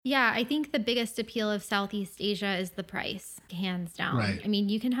Yeah, I think the biggest appeal of Southeast Asia is the price, hands down. Right. I mean,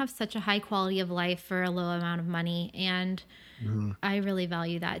 you can have such a high quality of life for a low amount of money, and Mhm. I really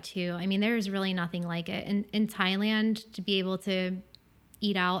value that too. I mean, there's really nothing like it. In Thailand, to be able to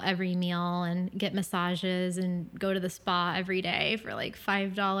eat out every meal and get massages and go to the spa every day for like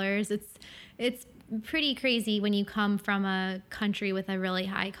 $5, it's pretty crazy when you come from a country with a really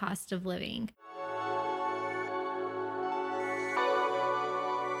high cost of living.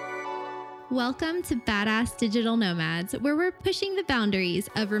 Welcome to Badass Digital Nomads, where we're pushing the boundaries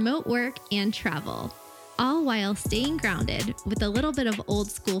of remote work and travel, all while staying grounded with a little bit of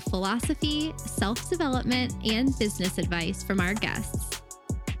old school philosophy, self development, and business advice from our guests.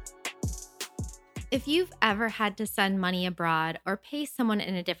 If you've ever had to send money abroad or pay someone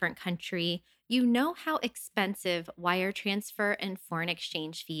in a different country, you know how expensive wire transfer and foreign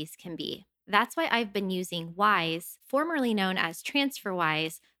exchange fees can be. That's why I've been using Wise, formerly known as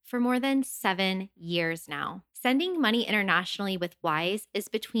TransferWise, for more than 7 years now. Sending money internationally with Wise is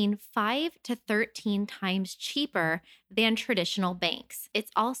between 5 to 13 times cheaper than traditional banks.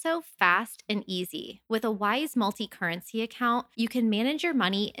 It's also fast and easy. With a Wise multi currency account, you can manage your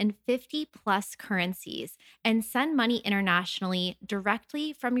money in 50 plus currencies and send money internationally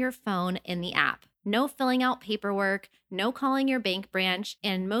directly from your phone in the app. No filling out paperwork, no calling your bank branch,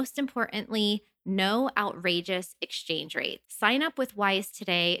 and most importantly, no outrageous exchange rates. Sign up with Wise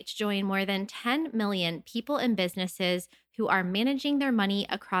today to join more than 10 million people and businesses who are managing their money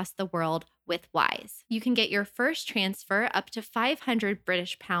across the world with Wise. You can get your first transfer up to 500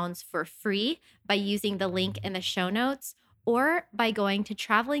 British pounds for free by using the link in the show notes or by going to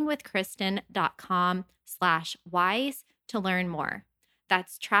travelingwithkristen.com/wise to learn more.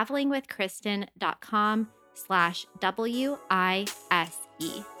 That's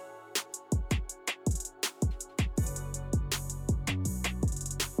travelingwithkristen.com/WISE.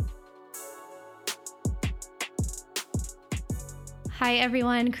 Hi,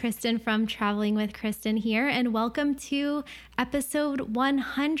 everyone. Kristen from Traveling with Kristen here, and welcome to episode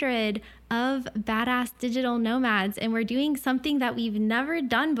 100 of Badass Digital Nomads. And we're doing something that we've never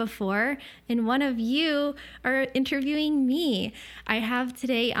done before, and one of you are interviewing me. I have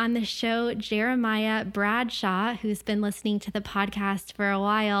today on the show Jeremiah Bradshaw, who's been listening to the podcast for a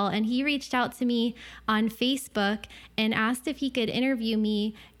while, and he reached out to me on Facebook and asked if he could interview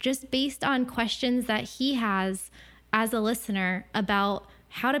me just based on questions that he has as a listener about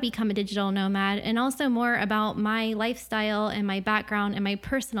how to become a digital nomad and also more about my lifestyle and my background and my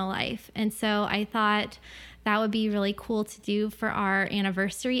personal life. And so I thought that would be really cool to do for our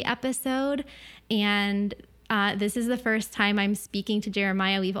anniversary episode. And this is the first time I'm speaking to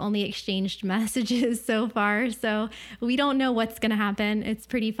Jeremiah. We've only exchanged messages so far, so we don't know what's going to happen. It's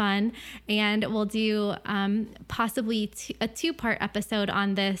pretty fun. And we'll do possibly a two-part episode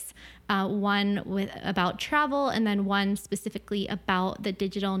on this. One about travel and then one specifically about the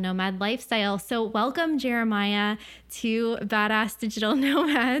digital nomad lifestyle. So welcome, Jeremiah, to Badass Digital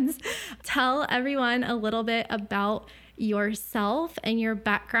Nomads. Tell everyone a little bit about yourself and your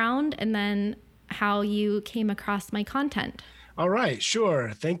background and then how you came across my content. All right,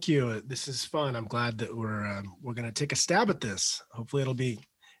 sure. Thank you. This is fun. I'm glad that we're going to take a stab at this. Hopefully, it'll be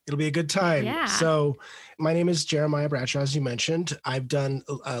a good time. Yeah. So, my name is Jeremiah Bradshaw, as you mentioned. I've done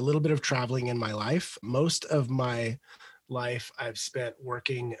a little bit of traveling in my life. Most of my life, I've spent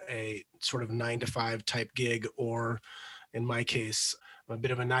working a sort of 9 to 5 type gig, or in my case, I'm a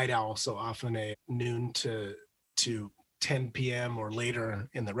bit of a night owl, so often a noon to 10 p.m. or later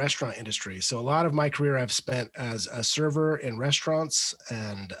in the restaurant industry. So a lot of my career I've spent as a server in restaurants,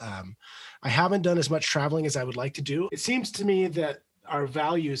 and I haven't done as much traveling as I would like to do. It seems to me that our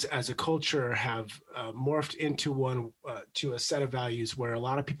values as a culture have morphed into to a set of values where a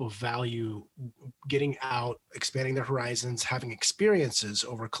lot of people value getting out, expanding their horizons, having experiences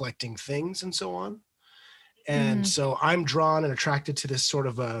over collecting things and so on. And Mm. so I'm drawn and attracted to this sort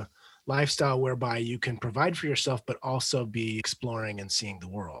of a lifestyle whereby you can provide for yourself, but also be exploring and seeing the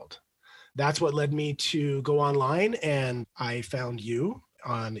world. That's what led me to go online, and I found you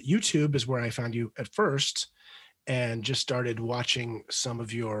on YouTube is where I found you at first, and just started watching some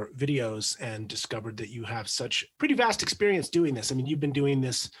of your videos and discovered that you have such pretty vast experience doing this. I mean, you've been doing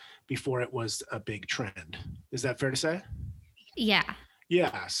this before it was a big trend. Is that fair to say? Yeah.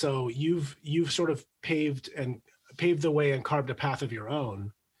 Yeah. So you've sort of paved the way and carved a path of your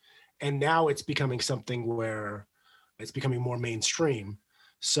own. And now it's becoming something where it's becoming more mainstream.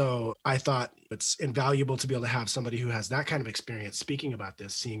 So I thought it's invaluable to be able to have somebody who has that kind of experience speaking about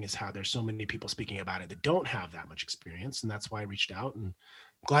this, seeing as how there's so many people speaking about it that don't have that much experience. And that's why I reached out, and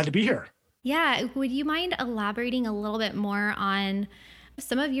glad to be here. Yeah. Would you mind elaborating a little bit more on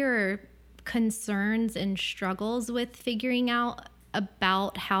some of your concerns and struggles with figuring out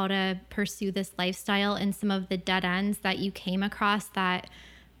about how to pursue this lifestyle and some of the dead ends that you came across that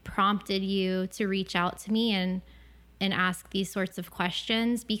prompted you to reach out to me and ask these sorts of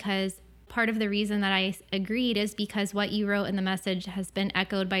questions? Because part of the reason that I agreed is because what you wrote in the message has been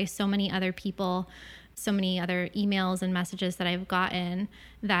echoed by so many other people, so many other emails and messages that I've gotten,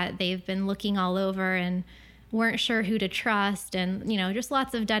 that they've been looking all over and weren't sure who to trust, and, you know, just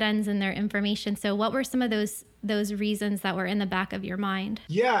lots of dead ends in their information. So what were some of those reasons that were in the back of your mind?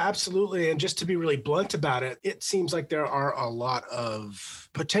 Yeah, absolutely. And just to be really blunt about it, it seems like there are a lot of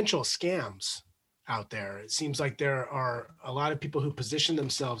potential scams out there. It seems like there are a lot of people who position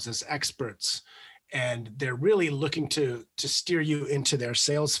themselves as experts, and they're really looking to steer you into their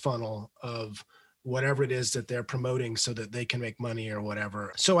sales funnel of whatever it is that they're promoting so that they can make money or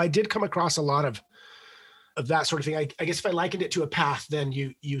whatever. So I did come across a lot of that sort of thing. I guess if I likened it to a path, then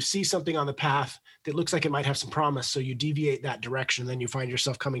you see something on the path that looks like it might have some promise. So you deviate that direction. Then you find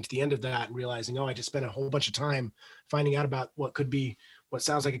yourself coming to the end of that and realizing, oh, I just spent a whole bunch of time finding out about what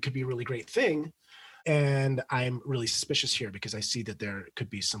sounds like it could be a really great thing. And I'm really suspicious here because I see that there could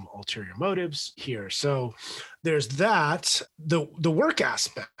be some ulterior motives here. So there's that. The work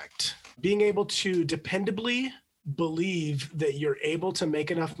aspect, being able to dependably believe that you're able to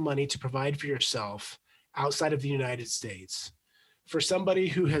make enough money to provide for yourself outside of the United States. For somebody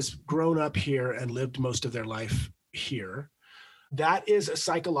who has grown up here and lived most of their life here, that is a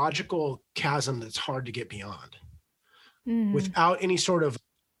psychological chasm that's hard to get beyond. Without any sort of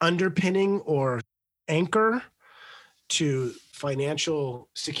underpinning or anchor to financial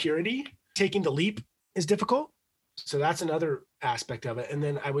security, taking the leap is difficult. So that's another aspect of it. And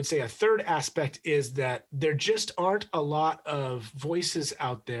then I would say a third aspect is that there just aren't a lot of voices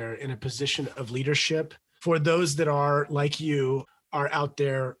out there in a position of leadership for those that are like you, are out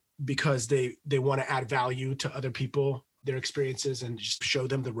there because they want to add value to other people, their experiences, and just show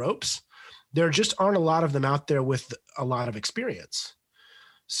them the ropes. There just aren't a lot of them out there with a lot of experience.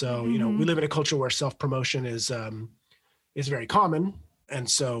 So, you know, we live in a culture where self-promotion is very common. And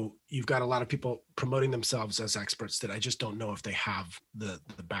so you've got a lot of people promoting themselves as experts that I just don't know if they have the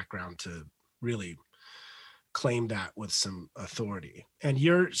background to really claim that with some authority. And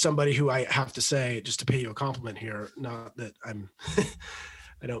you're somebody who, I have to say, just to pay you a compliment here, not that I'm,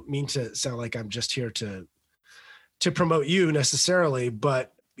 I don't mean to sound like I'm just here to promote you necessarily,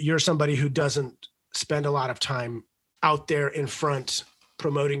 but you're somebody who doesn't spend a lot of time out there in front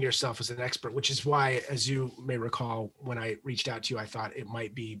promoting yourself as an expert, which is why, as you may recall, when I reached out to you, I thought it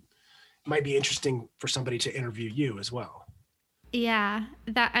might be interesting for somebody to interview you as well. Yeah,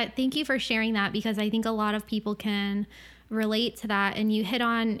 thank you for sharing that, because I think a lot of people can relate to that. And you hit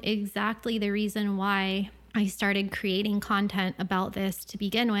on exactly the reason why I started creating content about this to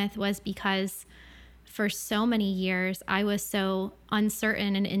begin with, was because for so many years, I was so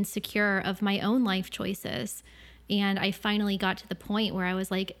uncertain and insecure of my own life choices. And I finally got to the point where I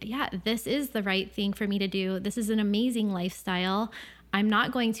was like, yeah, this is the right thing for me to do. This is an amazing lifestyle. I'm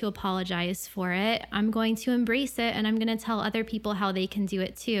not going to apologize for it. I'm going to embrace it, and I'm going to tell other people how they can do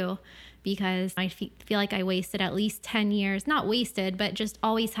it too. Because I feel like I wasted at least 10 years, not wasted, but just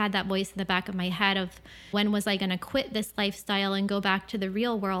always had that voice in the back of my head of when was I going to quit this lifestyle and go back to the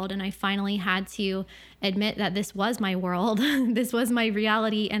real world. And I finally had to admit that this was my world. This was my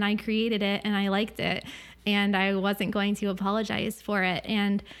reality, and I created it and I liked it, and I wasn't going to apologize for it.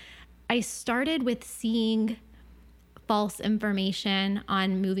 And I started with seeing false information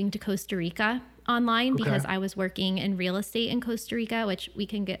on moving to Costa Rica online, because I was working in real estate in Costa Rica, which we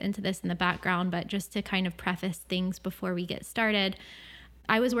can get into this in the background, but just to kind of preface things before we get started,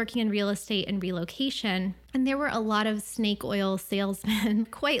 I was working in real estate and relocation, and there were a lot of snake oil salesmen,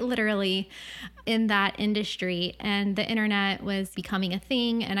 quite literally, in that industry, and the internet was becoming a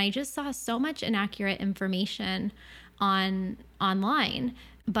thing, and I just saw so much inaccurate information online.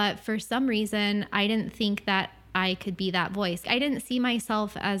 But for some reason, I didn't think that I could be that voice. I didn't see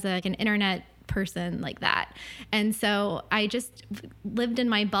myself as an internet person like that. And so I just lived in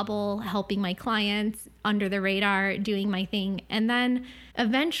my bubble, helping my clients under the radar, doing my thing. And then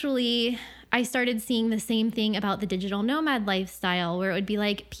eventually I started seeing the same thing about the digital nomad lifestyle, where it would be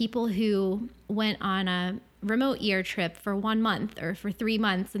like people who went on a remote year trip for 1 month or for 3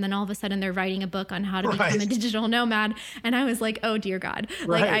 months, and then all of a sudden they're writing a book on how to become a digital nomad. And I was like, oh dear God,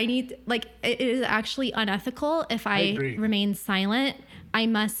 it is actually unethical if I remain silent. I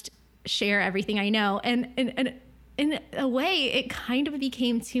must share everything I know. And in a way, it kind of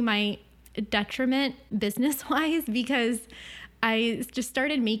became to my detriment business wise, because I just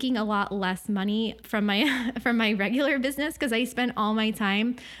started making a lot less money from my from my regular business because I spent all my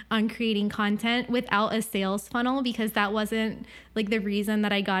time on creating content without a sales funnel, because that wasn't like the reason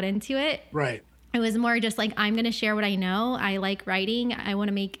that I got into it. Right. It was more just like, I'm going to share what I know. I like writing. I want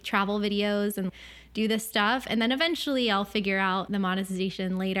to make travel videos and do this stuff. And then eventually I'll figure out the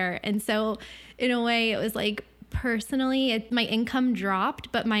monetization later. And so in a way, it was like, personally, my income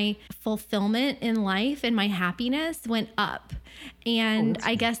dropped, but my fulfillment in life and my happiness went up. And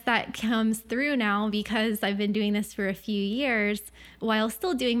I guess that comes through now because I've been doing this for a few years while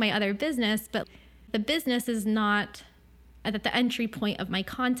still doing my other business. But the business is not at the entry point of my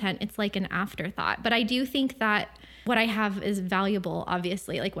content. It's like an afterthought. But I do think that what I have is valuable,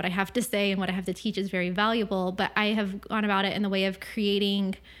 obviously. Like what I have to say and what I have to teach is very valuable. But I have gone about it in the way of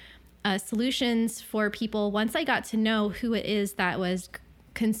creating solutions for people. Once I got to know who it is that was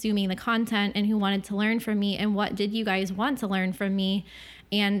consuming the content and who wanted to learn from me, and what did you guys want to learn from me.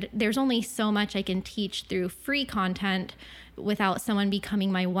 And there's only so much I can teach through free content without someone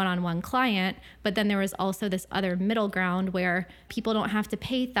becoming my one-on-one client. But then there was also this other middle ground where people don't have to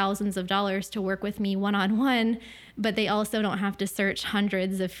pay thousands of dollars to work with me one-on-one, but they also don't have to search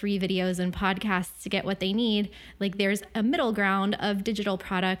hundreds of free videos and podcasts to get what they need. Like there's a middle ground of digital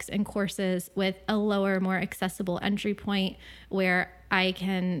products and courses with a lower, more accessible entry point where I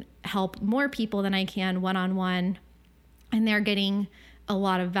can help more people than I can one-on-one. And they're getting a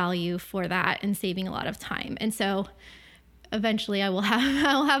lot of value for that and saving a lot of time. And so eventually I'll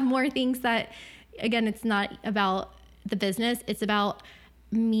have more things that, again, it's not about the business. It's about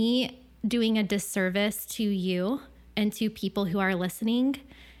me doing a disservice to you and to people who are listening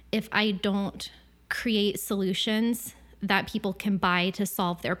if I don't create solutions that people can buy to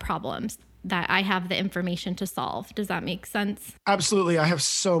solve their problems that I have the information to solve. Does that make sense? Absolutely. I have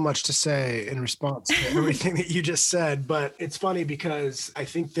so much to say in response to everything that you just said, but it's funny because I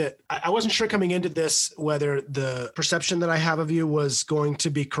think that I wasn't sure coming into this whether the perception that I have of you was going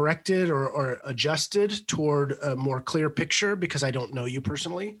to be corrected or adjusted toward a more clear picture because I don't know you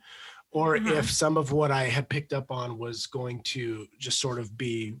personally, or if some of what I had picked up on was going to just sort of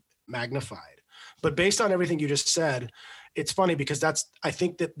be magnified. But based on everything you just said, it's funny because I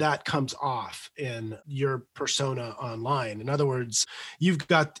think that comes off in your persona online. In other words, you've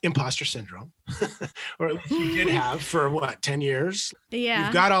got imposter syndrome, or at least you did have for 10 years? Yeah.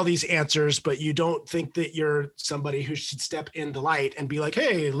 You've got all these answers, but you don't think that you're somebody who should step in the light and be like,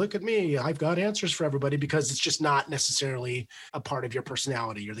 hey, look at me. I've got answers for everybody, because it's just not necessarily a part of your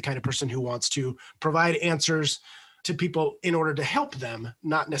personality. You're the kind of person who wants to provide answers to people in order to help them,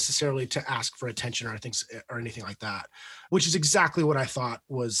 not necessarily to ask for attention or things or anything like that, which is exactly what I thought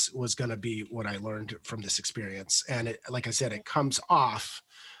was going to be what I learned from this experience. And it, like I said, it comes off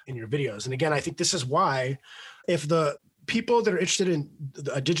in your videos. And again, I think this is why, if the people that are interested in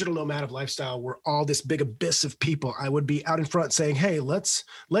a digital nomad of lifestyle were all this big abyss of people, I would be out in front saying, hey, let's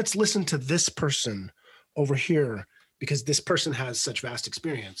listen to this person over here, because this person has such vast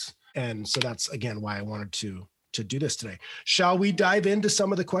experience. And so that's, again, why I wanted to do this today. Shall we dive into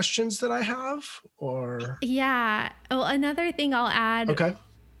some of the questions that I have, or? Yeah. Oh, another thing I'll add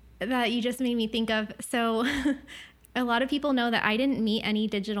that you just made me think of. So a lot of people know that I didn't meet any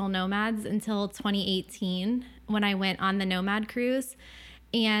digital nomads until 2018 when I went on the Nomad Cruise.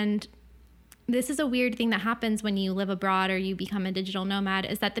 And this is a weird thing that happens when you live abroad or you become a digital nomad,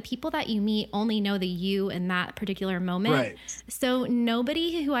 is that the people that you meet only know the you in that particular moment. Right. So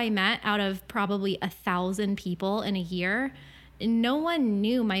nobody who I met out of probably 1,000 people in a year, no one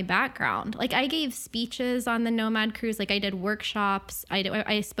knew my background. Like I gave speeches on the Nomad Cruise. Like I did workshops.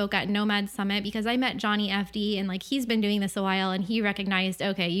 I spoke at Nomad Summit because I met Johnny FD, and like he's been doing this a while, and he recognized,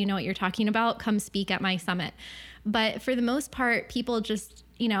 okay, you know what you're talking about. Come speak at my summit. But for the most part, people just,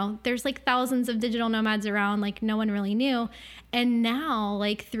 there's like thousands of digital nomads around, like no one really knew. And now,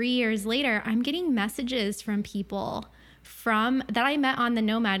 like 3 years later, I'm getting messages from people that I met on the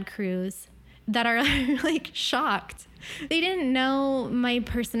Nomad Cruise that are like shocked. They didn't know my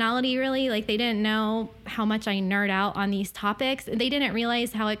personality really. Like they didn't know how much I nerd out on these topics. They didn't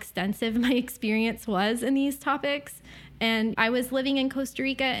realize how extensive my experience was in these topics. And I was living in Costa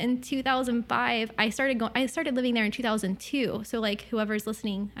Rica in 2005. I started living there in 2002. So like whoever's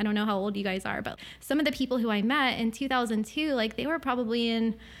listening, I don't know how old you guys are, but some of the people who I met in 2002, like they were probably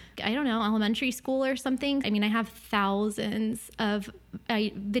in, I don't know, elementary school or something. I mean, I have thousands of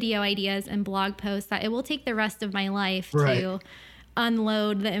video ideas and blog posts that it will take the rest of my life to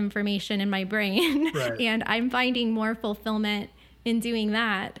unload the information in my brain. Right. And I'm finding more fulfillment in doing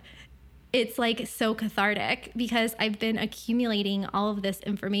that it's like so cathartic because I've been accumulating all of this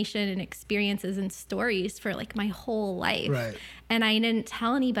information and experiences and stories for like my whole life. Right. And I didn't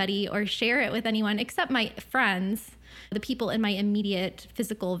tell anybody or share it with anyone except my friends, the people in my immediate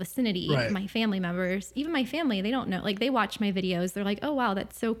physical vicinity, Right. my family members, even my family. They don't know, like they watch my videos. They're like, oh, wow,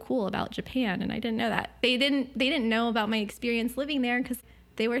 that's so cool about Japan. And I didn't know that. They didn't know about my experience living there because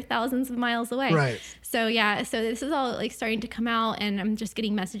they were thousands of miles away. Right. So yeah, so this is all like starting to come out, and I'm just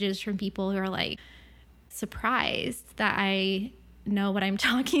getting messages from people who are like surprised that I know what I'm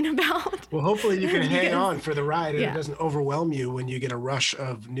talking about. Well, hopefully you can hang on for the ride and Yeah. it doesn't overwhelm you when you get a rush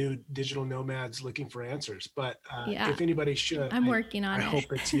of new digital nomads looking for answers. But Yeah. if anybody should, I'm working on I it.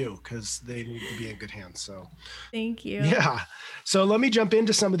 hope it's you because they need to be in good hands. So Thank you. yeah. So let me jump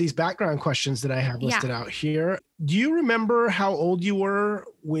into some of these background questions that I have listed out here. Do you remember how old you were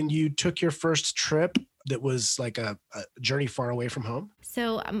when you took your first trip that was like a journey far away from home?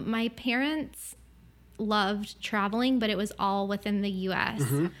 So my parents loved traveling, but it was all within the US.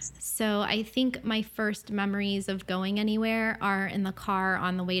 So I think my first memories of going anywhere are in the car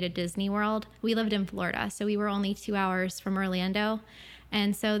on the way to Disney World. We lived in Florida, so we were only 2 hours from Orlando.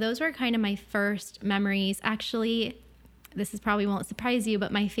 And so those were kind of my first memories. Actually, this is probably won't surprise you,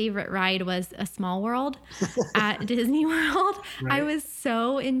 but my favorite ride was A Small World at Disney World. Right. I was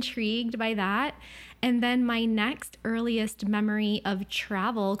so intrigued by that. And then my next earliest memory of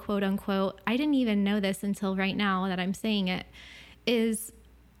travel, quote unquote, I didn't even know this until right now that I'm saying it,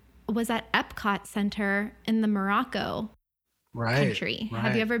 was at Epcot Center in the Morocco country.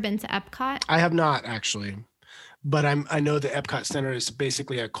 Have you ever been to Epcot? I have not actually, but I know the Epcot Center is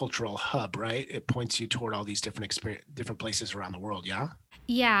basically a cultural hub, right? It points you toward all these different places around the world. Yeah.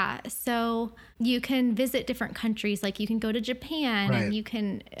 Yeah, so you can visit different countries. Like you can go to Japan, Right. and you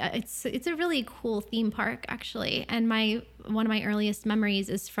can. It's a really cool theme park, actually. And one of my earliest memories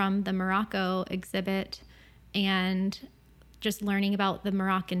is from the Morocco exhibit, and just learning about the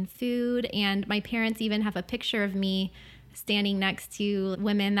Moroccan food. And my parents even have a picture of me standing next to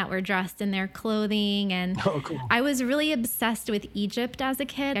women that were dressed in their clothing. And Oh, cool. I was really obsessed with Egypt as a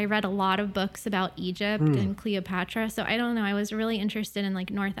kid. I read a lot of books about Egypt and Cleopatra. So I don't know, I was really interested in like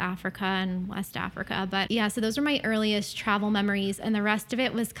North Africa and West Africa. But yeah, so those were my earliest travel memories. And the rest of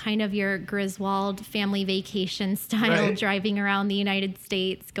it was kind of your Griswold family vacation style, Right. driving around the United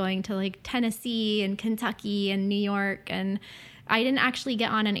States, going to like Tennessee and Kentucky and New York. And I didn't actually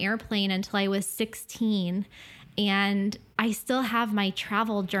get on an airplane until I was 16. And I still have my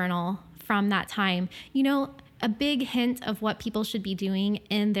travel journal from that time. You know, a big hint of what people should be doing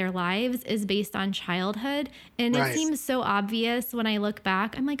in their lives is based on childhood. And Right. it seems so obvious when I look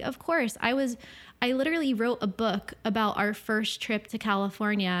back. I'm like, of course, I literally wrote a book about our first trip to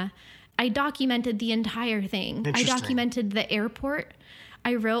California. I documented the entire thing. I Interesting. documented the airport.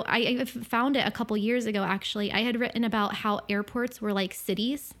 I found it a couple years ago, actually. I had written about how airports were like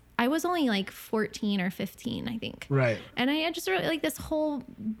cities. I was only like 14 or 15, I think. Right. And I just wrote like this whole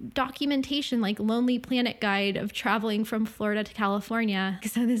documentation, like Lonely Planet guide of traveling from Florida to California.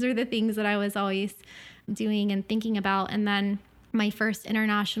 So these are the things that I was always doing and thinking about. And then my first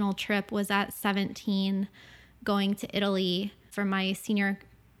international trip was at 17, going to Italy for my senior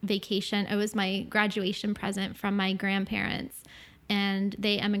vacation. It was my graduation present from my grandparents, and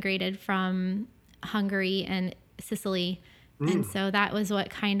they emigrated from Hungary and Sicily. And so that was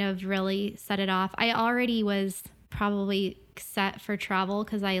what kind of really set it off. I already was probably set for travel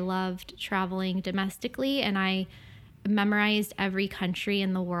because I loved traveling domestically, and I memorized every country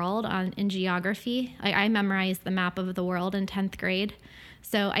in the world in geography. I memorized the map of the world in 10th grade.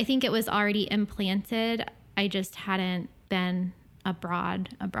 So I think it was already implanted. I just hadn't been abroad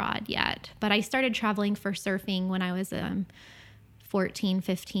yet. But I started traveling for surfing when I was 14,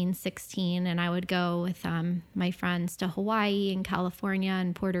 15, 16, and I would go with my friends to Hawaii and California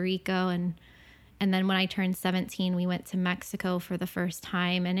and Puerto Rico, and then when I turned 17, we went to Mexico for the first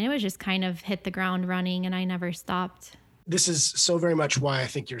time, and it was just kind of hit the ground running, and I never stopped. This is so very much why I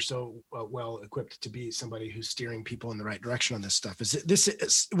think you're so well equipped to be somebody who's steering people in the right direction on this stuff.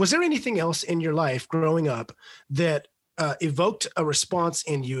 Was there anything else in your life growing up that evoked a response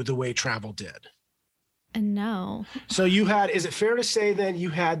in you the way travel did? No. So is it fair to say then you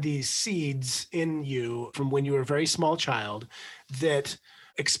had these seeds in you from when you were a very small child that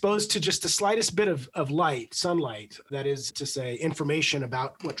exposed to just the slightest bit of light, sunlight, that is to say, information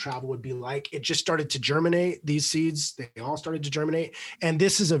about what travel would be like, it just started to germinate, these seeds, they all started to germinate. And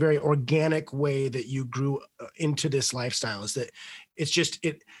this is a very organic way that you grew into this lifestyle, is that it's just,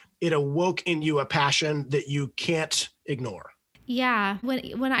 it awoke in you a passion that you can't ignore. Yeah.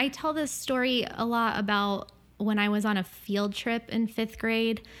 When I tell this story a lot about when I was on a field trip in 5th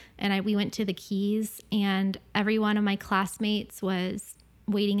grade and we went to the Keys, and every one of my classmates was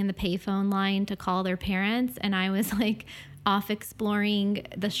waiting in the payphone line to call their parents. And I was like off exploring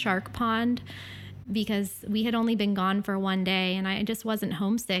the shark pond because we had only been gone for one day and I just wasn't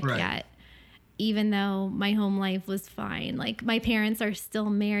homesick yet. Even though my home life was fine. Like my parents are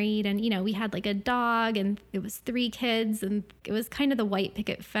still married and, we had like a dog and it was 3 kids and it was kind of the white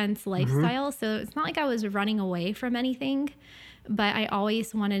picket fence lifestyle. So it's not like I was running away from anything, but I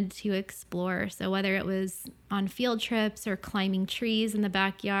always wanted to explore. So whether it was on field trips or climbing trees in the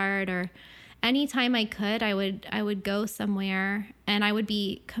backyard or anytime I could, I would go somewhere and I would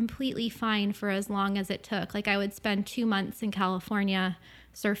be completely fine for as long as it took. Like I would spend 2 months in California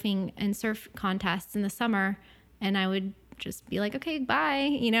surfing and surf contests in the summer, and I would just be like, okay,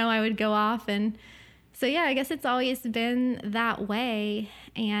 bye. I would go off. And so, yeah, I guess it's always been that way.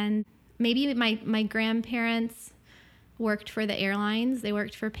 And maybe my grandparents worked for the airlines. They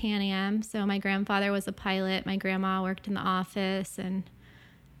worked for Pan Am. So my grandfather was a pilot. My grandma worked in the office, and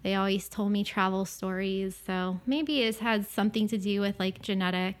they always told me travel stories. So maybe it's had something to do with like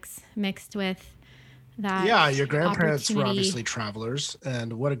genetics mixed with that. Yeah, your grandparents were obviously travelers,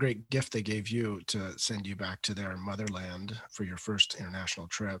 and what a great gift they gave you to send you back to their motherland for your first international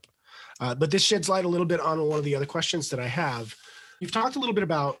trip. But this sheds light a little bit on one of the other questions that I have. You've talked a little bit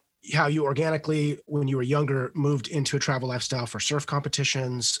about how you organically, when you were younger, moved into a travel lifestyle for surf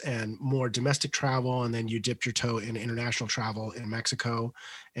competitions and more domestic travel, and then you dipped your toe in international travel in Mexico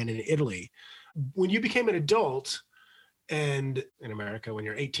and in Italy. When you became an adult, and in America, when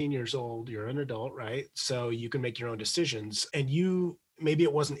you're 18 years old, you're an adult, right? So you can make your own decisions. And maybe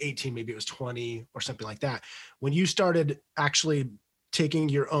it wasn't 18, maybe it was 20 or something like that. When you started actually taking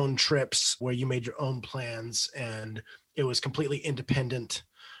your own trips where you made your own plans and it was completely independent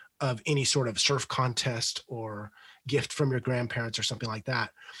of any sort of surf contest or gift from your grandparents or something like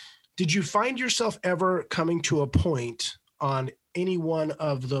that, did you find yourself ever coming to a point on any one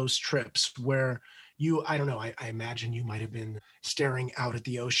of those trips where I don't know, I imagine you might have been staring out at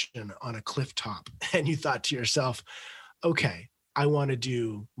the ocean on a cliff top and you thought to yourself, okay, I want to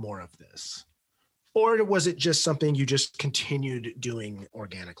do more of this? Or was it just something you just continued doing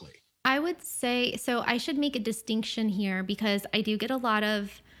organically? I would say, so I should make a distinction here because I do get a lot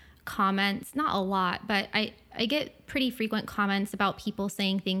of comments, not a lot, but I get pretty frequent comments about people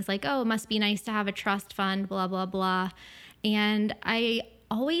saying things like, oh, it must be nice to have a trust fund, blah, blah, blah. And I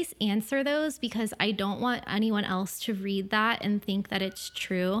always answer those because I don't want anyone else to read that and think that it's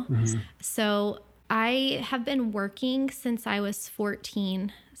true. Mm-hmm. So I have been working since I was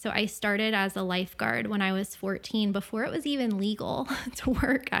 14. So I started as a lifeguard when I was 14, before it was even legal to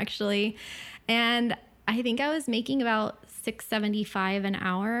work, actually. And I think I was making about $6.75 an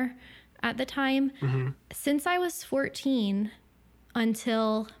hour at the time. Mm-hmm. Since I was 14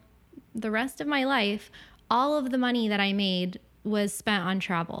 until the rest of my life, all of the money that I made was spent on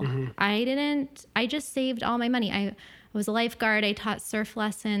travel. Mm-hmm. I just saved all my money. I was a lifeguard. I taught surf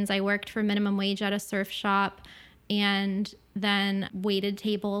lessons. I worked for minimum wage at a surf shop and then waited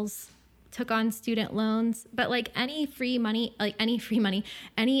tables, took on student loans. But like any free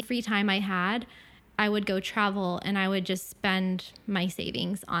time I had, I would go travel and I would just spend my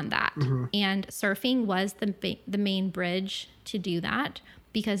savings on that. Mm-hmm. And surfing was the main bridge to do that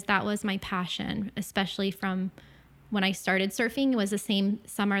because that was my passion, especially from when I started surfing. It was the same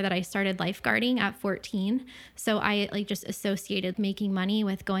summer that I started lifeguarding at 14. So I just associated making money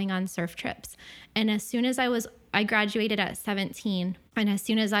with going on surf trips. And as soon as I graduated at 17. And as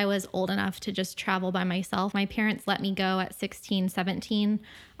soon as I was old enough to just travel by myself, my parents let me go at 16, 17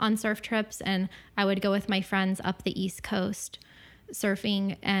 on surf trips. And I would go with my friends up the East Coast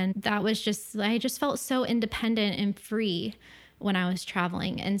surfing. And that was I just felt so independent and free when I was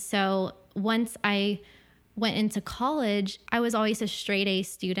traveling. And so once I went into college, I was always a straight A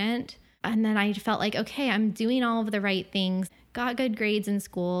student. And then I felt like, okay, I'm doing all of the right things, got good grades in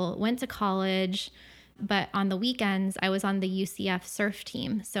school, went to college. But on the weekends, I was on the UCF surf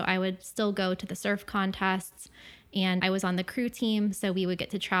team. So I would still go to the surf contests, and I was on the crew team. So we would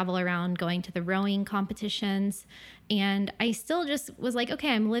get to travel around going to the rowing competitions. And I still just was like, okay,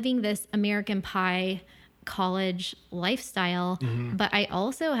 I'm living this American Pie college lifestyle, but I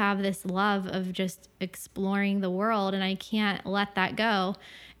also have this love of just exploring the world, and I can't let that go.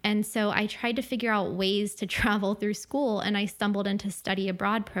 And so I tried to figure out ways to travel through school, and I stumbled into study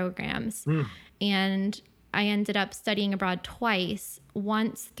abroad programs. And I ended up studying abroad twice,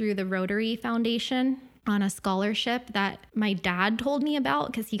 once through the Rotary Foundation on a scholarship that my dad told me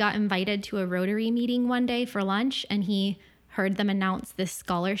about because he got invited to a Rotary meeting one day for lunch, and he heard them announce this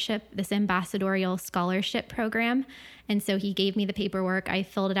scholarship, this ambassadorial scholarship program. And so he gave me the paperwork. I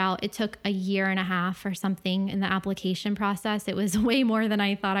filled it out. It took 1.5 years or something in the application process. It was way more than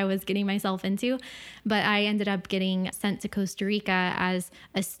I thought I was getting myself into. But I ended up getting sent to Costa Rica as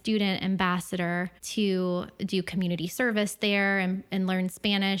a student ambassador to do community service there and learn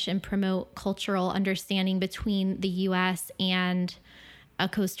Spanish and promote cultural understanding between the US and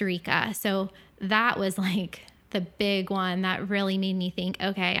Costa Rica. So that was like the big one that really made me think,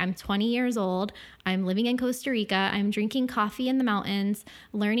 okay, I'm 20 years old. I'm living in Costa Rica. I'm drinking coffee in the mountains,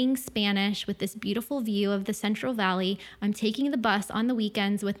 learning Spanish with this beautiful view of the Central Valley. I'm taking the bus on the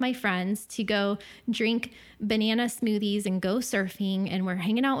weekends with my friends to go drink banana smoothies and go surfing. And we're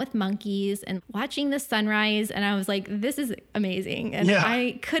hanging out with monkeys and watching the sunrise. And I was like, this is amazing. And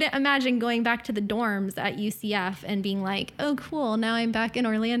I couldn't imagine going back to the dorms at UCF and being like, oh, cool, now I'm back in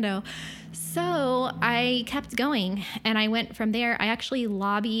Orlando. So I kept going and I went from there. I actually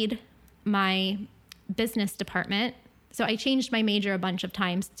lobbied my business department. So I changed my major a bunch of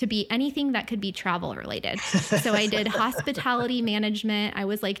times to be anything that could be travel related. So I did hospitality management. I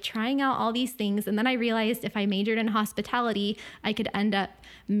was like trying out all these things. And then I realized if I majored in hospitality, I could end up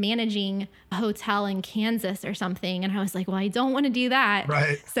managing a hotel in Kansas or something. And I was like, well, I don't want to do that.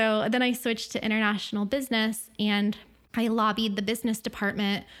 Right. So then I switched to international business and I lobbied the business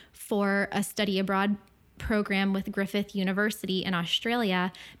department for a study abroad program with Griffith University in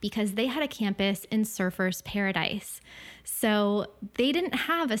Australia because they had a campus in Surfers Paradise. So they didn't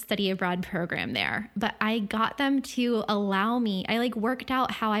have a study abroad program there, but I got them to allow me. I like worked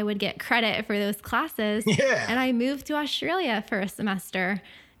out how I would get credit for those classes. Yeah. And I moved to Australia for a semester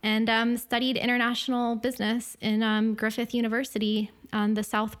and studied international business in Griffith University on the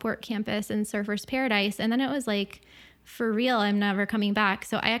Southport campus in Surfers Paradise. And then it was like, for real, I'm never coming back.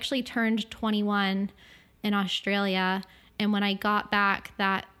 So I actually turned 21 in Australia. And when I got back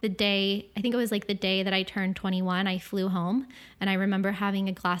I think it was like the day that I turned 21, I flew home. And I remember having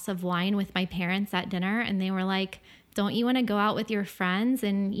a glass of wine with my parents at dinner. And they were like, don't you want to go out with your friends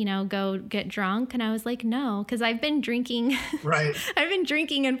and, go get drunk? And I was like, no, because I've been drinking. Right. I've been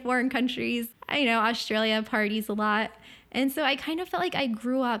drinking in foreign countries. Australia parties a lot. And so I kind of felt like I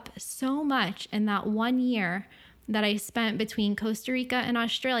grew up so much in that 1 year that I spent between Costa Rica and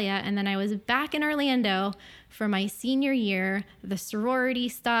Australia. And then I was back in Orlando for my senior year, the sorority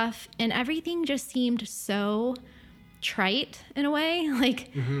stuff, and everything just seemed so trite in a way.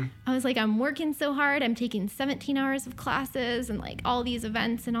 Like, I was like, I'm working so hard. I'm taking 17 hours of classes and like all these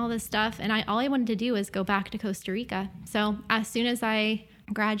events and all this stuff. And all I wanted to do was go back to Costa Rica. So as soon as I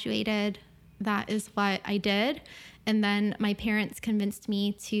graduated, that is what I did. And then my parents convinced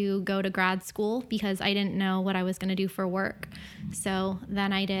me to go to grad school because I didn't know what I was going to do for work. So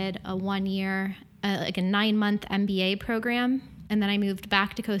then I did a 1 year, like a 9-month MBA program. And then I moved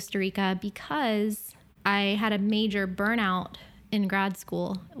back to Costa Rica because I had a major burnout in grad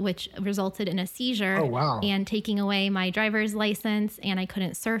school, which resulted in a seizure. Oh, wow. And taking away my driver's license, and I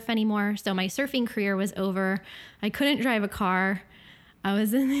couldn't surf anymore. So my surfing career was over. I couldn't drive a car. I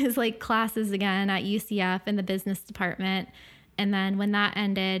was in his classes again at UCF in the business department. And then when that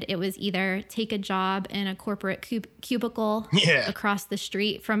ended, it was either take a job in a corporate cubicle across the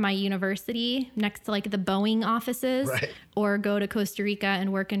street from my university next to the Boeing offices, or go to Costa Rica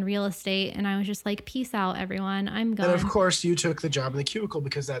and work in real estate. And I was just like, peace out, everyone. I'm gone. And of course you took the job in the cubicle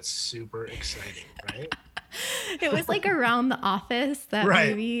because that's super exciting, right? It was around The Office, that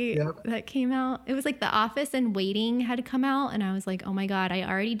movie that came out. It was The Office and Waiting had come out. And I was like, oh my God, I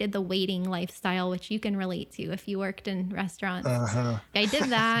already did the waiting lifestyle, which you can relate to if you worked in restaurants. I did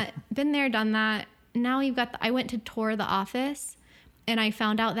that, been there, done that. Now you've got I went to tour The Office and I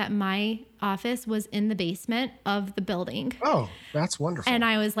found out that my office was in the basement of the building. Oh, that's wonderful. And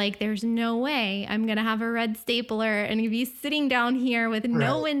I was like, there's no way I'm going to have a red stapler and be sitting down here with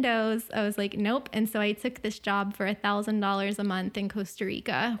no windows. I was like, nope. And so I took this job for $1,000 a month in Costa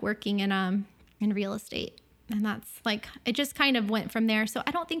Rica, working in real estate. And that's it just kind of went from there. So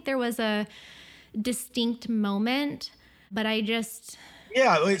I don't think there was a distinct moment, but I just...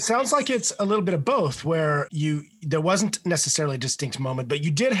 Yeah, it sounds like it's a little bit of both, where there wasn't necessarily a distinct moment, but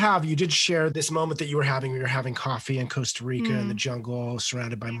you did share this moment that you were having. You were having coffee in Costa Rica in the jungle,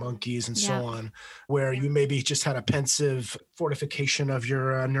 surrounded by monkeys and so on, where you maybe just had a pensive fortification of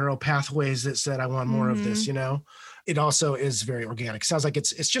your neural pathways that said, I want more of this, it also is very organic. Sounds like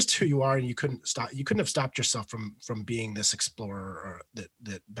it's just who you are, and you couldn't have stopped yourself from being this explorer or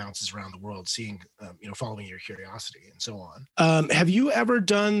that bounces around the world, seeing following your curiosity and so on. Have you ever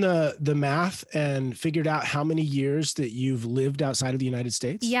done the math and figured out how many years that you've lived outside of the United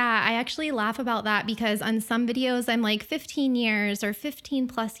States? Yeah, I actually laugh about that because on some videos I'm like 15 years or 15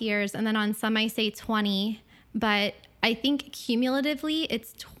 plus years, and then on some I say 20, but I think cumulatively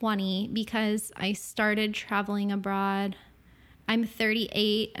it's 20 because I started traveling abroad. I'm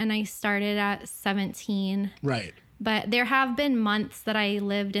 38 and I started at 17. Right. But there have been months that I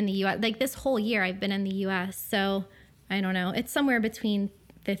lived in the U.S. Like this whole year I've been in the U.S. So I don't know. It's somewhere between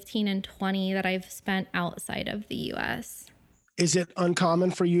 15 and 20 that I've spent outside of the U.S. Is it uncommon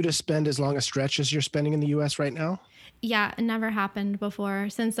for you to spend as long a stretch as you're spending in the U.S. right now? Yeah, it never happened before.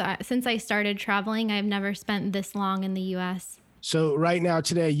 Since I started traveling, I've never spent this long in the U.S. So right now,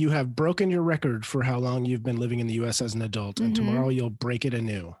 today, you have broken your record for how long you've been living in the U.S. as an adult, and tomorrow you'll break it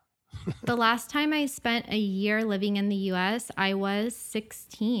anew. The last time I spent a year living in the U.S., I was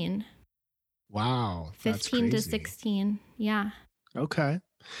 16. Wow. 15 to 16. Yeah. Okay.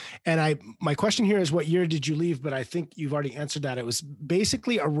 And my question here is, what year did you leave? But I think you've already answered that. It was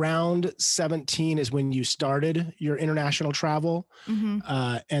basically around 17 is when you started your international travel.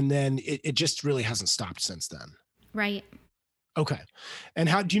 And then it just really hasn't stopped since then. Right. Okay. And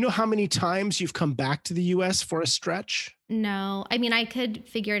do you know how many times you've come back to the US for a stretch? No. I mean, I could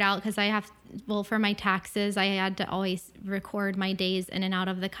figure it out because for my taxes, I had to always record my days in and out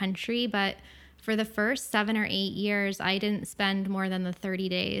of the country. But for the first 7 or 8 years, I didn't spend more than the 30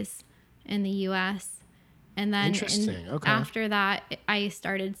 days in the U.S. And then after that, I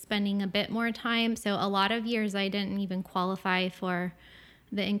started spending a bit more time. So a lot of years I didn't even qualify for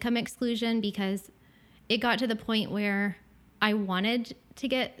the income exclusion because it got to the point where I wanted to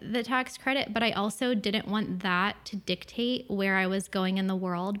get the tax credit, but I also didn't want that to dictate where I was going in the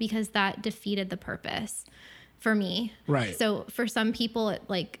world because that defeated the purpose for me. Right. So for some people,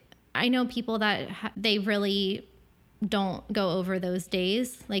 I know people that they really don't go over those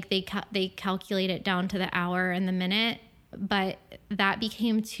days. Like they calculate it down to the hour and the minute, but that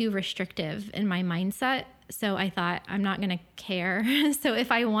became too restrictive in my mindset. So I thought, I'm not going to care. So if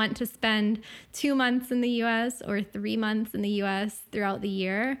I want to spend 2 months in the US or 3 months in the US throughout the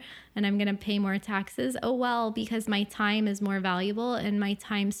year, and I'm going to pay more taxes, oh well, because my time is more valuable and my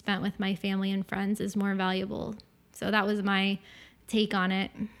time spent with my family and friends is more valuable. So that was my take on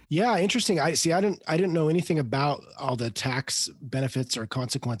it. Yeah, interesting. I didn't know anything about all the tax benefits or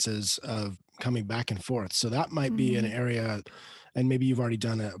consequences of coming back and forth. So that might be an area, and maybe you've already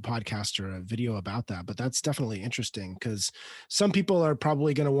done a podcast or a video about that, but that's definitely interesting because some people are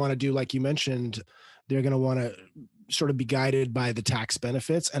probably going to want to do, like you mentioned, they're going to want to sort of be guided by the tax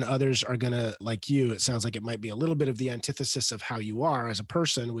benefits, and others are going to, like you, it sounds like it might be a little bit of the antithesis of how you are as a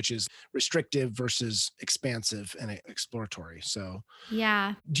person, which is restrictive versus expansive and exploratory. So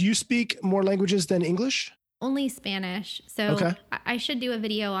yeah. Do you speak more languages than English? Only Spanish. So I should do a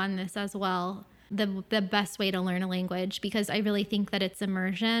video on this as well. The best way to learn a language, because I really think that it's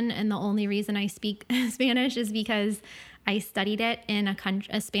immersion. And the only reason I speak Spanish is because I studied it in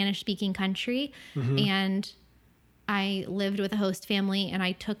a Spanish speaking country. And I lived with a host family and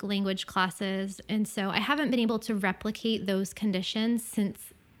I took language classes. And so I haven't been able to replicate those conditions since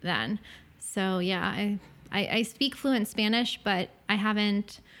then. So yeah, I speak fluent Spanish, but I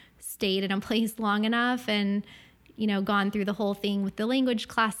haven't stayed in a place long enough and, gone through the whole thing with the language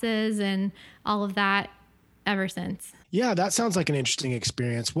classes and all of that ever since. Yeah, that sounds like an interesting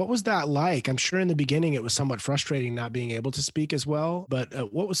experience. What was that like? I'm sure in the beginning it was somewhat frustrating not being able to speak as well, but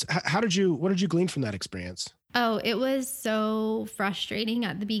what did you glean from that experience? Oh, it was so frustrating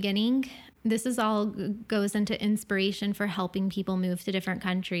at the beginning. This is all goes into inspiration for helping people move to different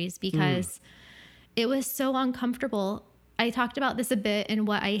countries because it was so uncomfortable. I talked about this a bit in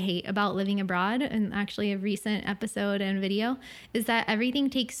What I Hate About Living Abroad, and actually a recent episode and video, is that everything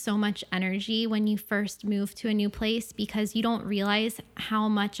takes so much energy when you first move to a new place because you don't realize how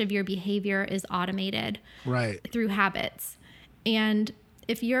much of your behavior is automated through habits. And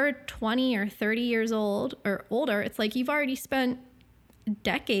if you're 20 or 30 years old or older, it's like you've already spent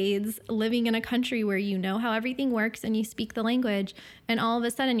decades living in a country where you know how everything works and you speak the language, and all of a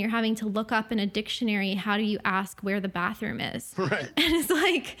sudden you're having to look up in a dictionary, how do you ask where the bathroom is? Right. And it's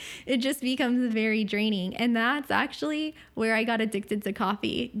like, it just becomes very draining. And that's actually where I got addicted to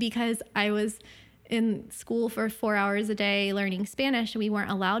coffee, because I was in school for 4 hours a day learning Spanish. We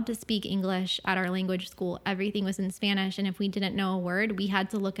weren't allowed to speak English at our language school. Everything was in Spanish. And if we didn't know a word, we had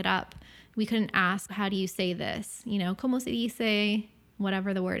to look it up. We couldn't ask, how do you say this? ¿Cómo se dice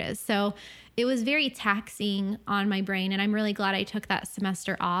whatever the word is. So it was very taxing on my brain. And I'm really glad I took that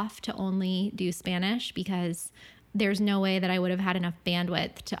semester off to only do Spanish, because there's no way that I would have had enough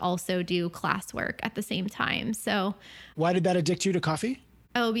bandwidth to also do classwork at the same time. So why did that addict you to coffee?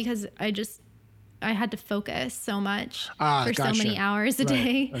 Oh, because I had to focus so much for gotcha. so many hours a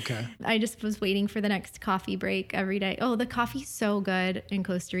day. Okay. I just was waiting for the next coffee break every day. Oh, the coffee's so good in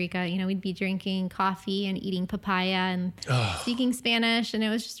Costa Rica. You know, we'd be drinking coffee and eating papaya and speaking Spanish, and it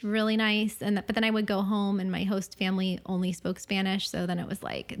was just really nice. But then I would go home and my host family only spoke Spanish. So then it was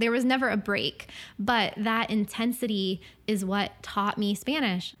like, there was never a break, but that intensity is what taught me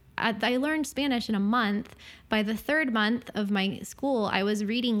Spanish. I learned Spanish in a month. By the third month of my school, I was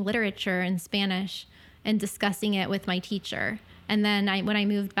reading literature in Spanish and discussing it with my teacher. And then when I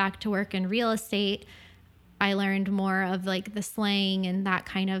moved back to work in real estate, I learned more of like the slang and that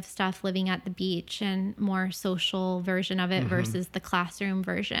kind of stuff living at the beach, and more social version of it versus the classroom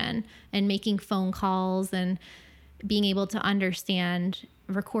version, and making phone calls and being able to understand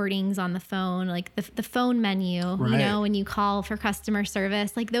recordings on the phone, like the phone menu, right. You know, when you call for customer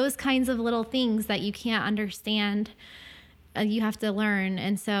service, like those kinds of little things that you can't understand, you have to learn.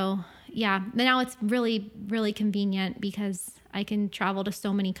 And so, yeah, now it's really, really convenient because I can travel to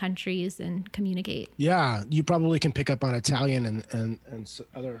so many countries and communicate. Yeah, you probably can pick up on Italian and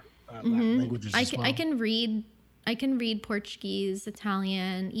other Latin languages as well. I can read Portuguese,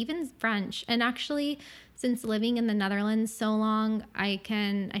 Italian, even French. And actually, since living in the Netherlands so long, I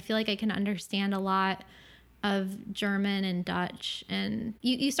feel like I can understand a lot of German and Dutch. And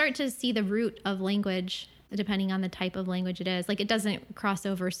you start to see the root of language depending on the type of language it is. Like, it doesn't cross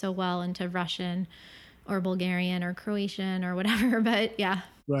over so well into Russian or Bulgarian or Croatian or whatever, but yeah.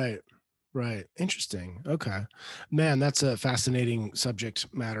 Right. Interesting. Okay. Man, that's a fascinating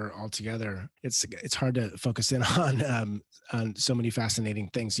subject matter altogether. It's hard to focus in on so many fascinating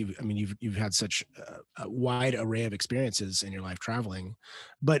things. You've had such a wide array of experiences in your life traveling.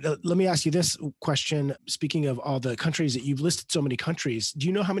 But let me ask you this question. Speaking of all the countries that you've listed, so many countries, do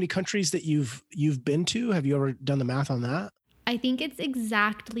you know how many countries that you've been to? Have you ever done the math on that? I think it's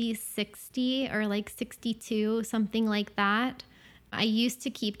exactly 60 or like 62, something like that. I used to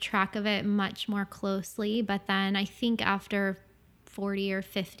keep track of it much more closely, but then I think after 40 or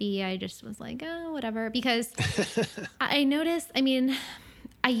 50, I just was like, oh, whatever. Because I noticed,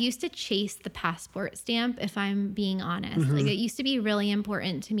 I used to chase the passport stamp, if I'm being honest. Like, it used to be really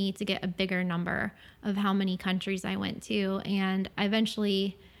important to me to get a bigger number of how many countries I went to. And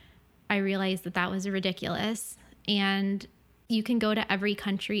eventually I realized that was ridiculous. And you can go to every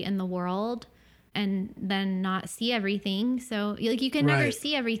country in the world and then not see everything. So like, you can never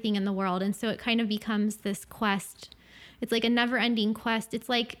see everything in the world. And so it kind of becomes this quest. It's like a never ending quest. It's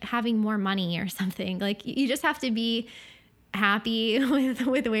like having more money or something. Like, you just have to be happy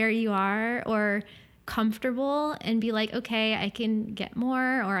with where you are, or comfortable, and be like, okay, I can get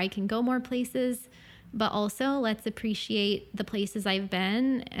more, or I can go more places, but also let's appreciate the places I've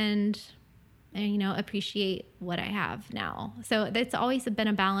been and appreciate what I have now. So that's always been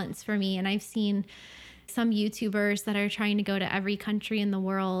a balance for me. And I've seen some YouTubers that are trying to go to every country in the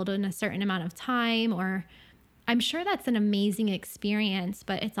world in a certain amount of time, or I'm sure that's an amazing experience,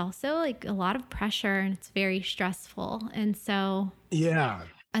 but it's also like a lot of pressure and it's very stressful. And so, yeah.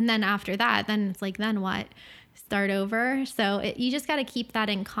 And then after that, then it's like, then what? Start over. So you just got to keep that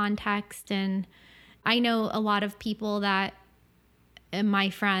in context. And I know a lot of people that, and my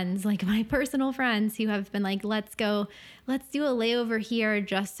friends, like my personal friends, who have been like, let's do a layover here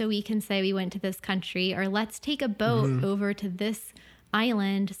just so we can say we went to this country, or let's take a boat over to this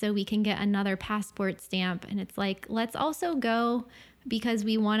island so we can get another passport stamp. And it's like, let's also go because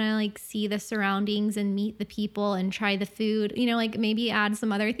we want to like see the surroundings and meet the people and try the food, like maybe add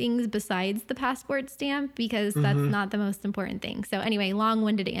some other things besides the passport stamp, because that's not the most important thing. So anyway,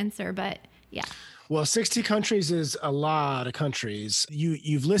 long-winded answer, but yeah. Well, 60 countries is a lot of countries.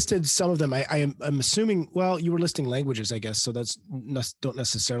 You've listed some of them. I'm assuming, well, you were listing languages, I guess. So that's don't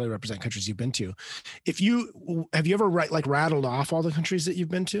necessarily represent countries you've been to. Have you ever rattled off all the countries that you've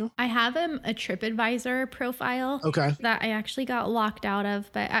been to? I have a TripAdvisor profile that I actually got locked out of.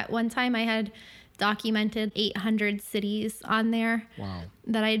 But at one time I had documented 800 cities on there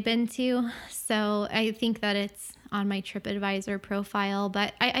that I'd been to. So I think that it's on my TripAdvisor profile,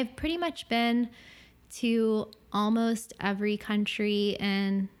 but I've pretty much been to almost every country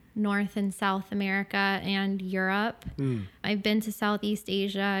in North and South America and Europe. I've been to Southeast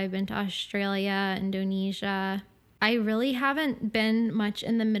Asia. I've been to Australia, Indonesia. I really haven't been much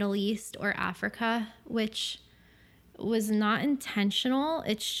in the Middle East or Africa, which was not intentional.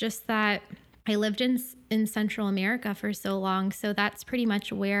 It's just that I lived in Central America for so long, so that's pretty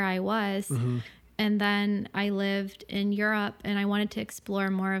much where I was. Mm-hmm. And then I lived in Europe, and I wanted to explore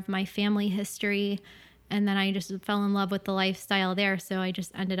more of my family history. And then I just fell in love with the lifestyle there. So I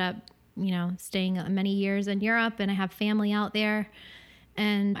just ended up, staying many years in Europe, and I have family out there.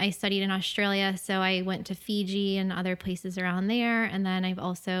 And I studied in Australia, so I went to Fiji and other places around there. And then I've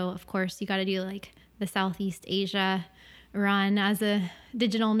also, of course, you got to do like the Southeast Asia run as a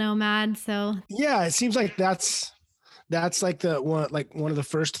digital nomad. So yeah, it seems like that's like one of the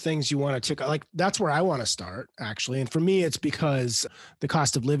first things you want to tick. Like that's where I want to start actually. And for me, it's because the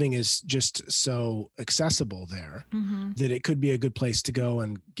cost of living is just so accessible there that it could be a good place to go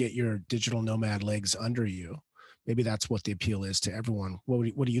and get your digital nomad legs under you. Maybe that's what the appeal is to everyone.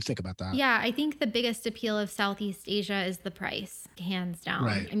 What do you think about that? Yeah, I think the biggest appeal of Southeast Asia is the price, hands down.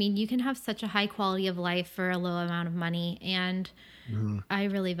 Right. I mean, you can have such a high quality of life for a low amount of money, and I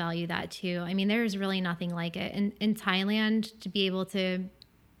really value that too. I mean, there's really nothing like it. In Thailand, to be able to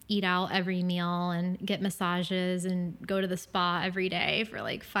eat out every meal and get massages and go to the spa every day for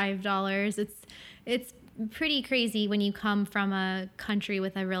like $5, it's pretty crazy when you come from a country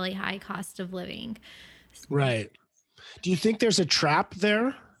with a really high cost of living. Right. Do you think there's a trap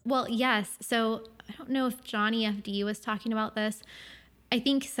there? Well, yes. So I don't know if Johnny FD was talking about this. I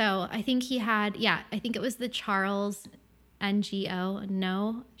think so. I think he had, I think it was the Charles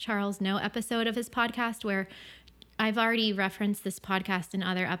No episode of his podcast, where I've already referenced this podcast in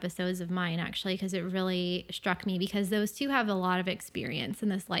other episodes of mine, actually, because it really struck me, because those two have a lot of experience in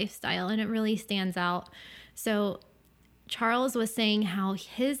this lifestyle and it really stands out. So Charles was saying how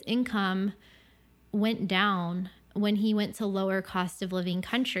his income went down when he went to lower cost of living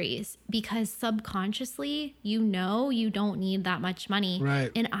countries, because subconsciously, you don't need that much money. Right.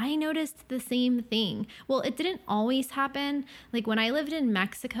 And I noticed the same thing. Well, it didn't always happen. Like when I lived in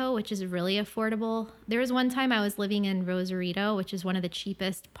Mexico, which is really affordable, there was one time I was living in Rosarito, which is one of the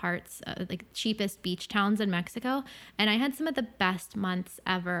cheapest parts, cheapest beach towns in Mexico. And I had some of the best months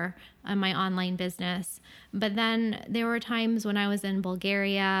ever on my online business. But then there were times when I was in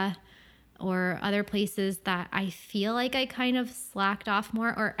Bulgaria or other places that I feel like I kind of slacked off more,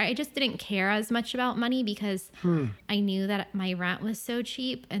 or I just didn't care as much about money because I knew that my rent was so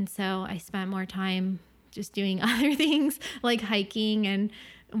cheap. And so I spent more time just doing other things like hiking and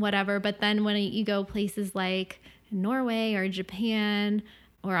whatever. But then when you go places like Norway or Japan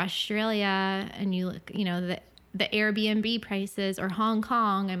or Australia and you look, the Airbnb prices, or Hong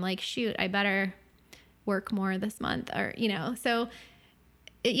Kong, I'm like, shoot, I better work more this month, or, so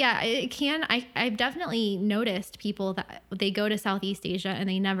it can. I've definitely noticed people that they go to Southeast Asia and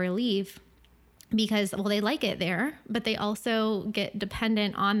they never leave because, they like it there, but they also get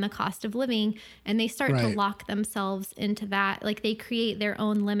dependent on the cost of living and they start to lock themselves into that. Like they create their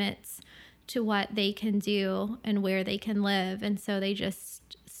own limits to what they can do and where they can live. And so they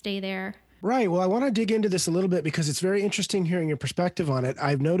just stay there. Right. Well, I want to dig into this a little bit because it's very interesting hearing your perspective on it.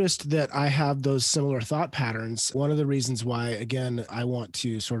 I've noticed that I have those similar thought patterns. One of the reasons why, again, I want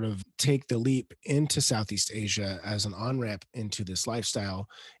to sort of take the leap into Southeast Asia as an on-ramp into this lifestyle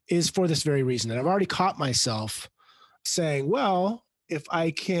is for this very reason. And I've already caught myself saying, well, if I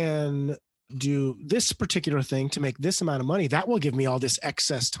can do this particular thing to make this amount of money, that will give me all this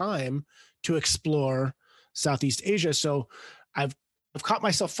excess time to explore Southeast Asia. So I've caught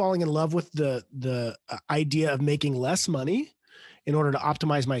myself falling in love with the idea of making less money in order to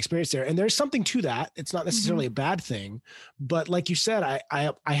optimize my experience there. And there's something to that. It's not necessarily a bad thing, but like you said,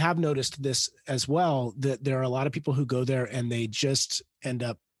 I have noticed this as well, that there are a lot of people who go there and they just end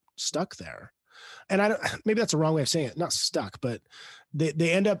up stuck there. And maybe that's a wrong way of saying it, not stuck, but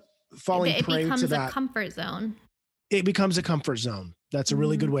they end up falling prey to that. It becomes a comfort zone. It becomes a comfort zone. That's a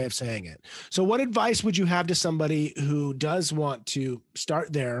really good way of saying it. So what advice would you have to somebody who does want to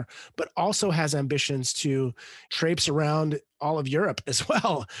start there, but also has ambitions to traipse around all of Europe as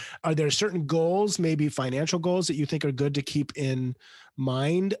well? Are there certain goals, maybe financial goals, that you think are good to keep in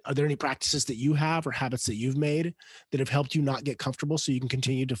mind? Are there any practices that you have or habits that you've made that have helped you not get comfortable so you can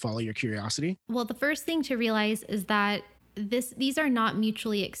continue to follow your curiosity? Well, the first thing to realize is that these are not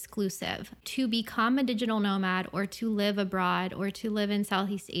mutually exclusive. To become a digital nomad or to live abroad or to live in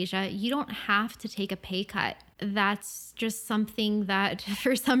Southeast Asia, you don't have to take a pay cut. That's just something that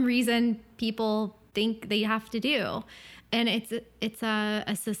for some reason people think they have to do. And it's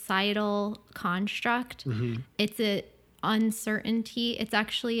a societal construct. It's a uncertainty. It's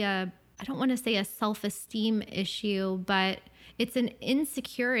actually I don't want to say a self-esteem issue, but it's an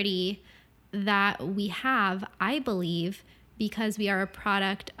insecurity that we have, I believe, because we are a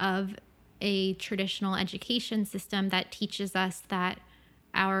product of a traditional education system that teaches us that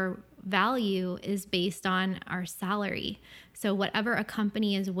our value is based on our salary. So whatever a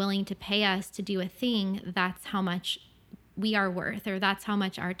company is willing to pay us to do a thing, that's how much we are worth, or that's how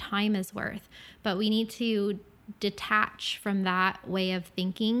much our time is worth. But we need to detach from that way of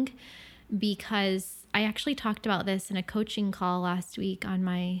thinking, because I actually talked about this in a coaching call last week in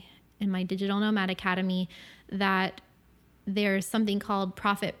my Digital Nomad Academy, that there's something called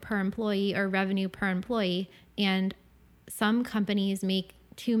profit per employee or revenue per employee. And some companies make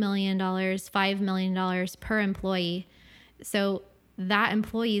 $2 million, $5 million per employee. So that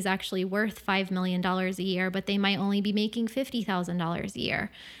employee is actually worth $5 million a year, but they might only be making $50,000 a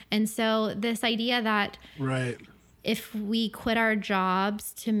year. And so this idea that if we quit our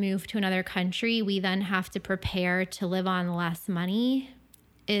jobs to move to another country, we then have to prepare to live on less money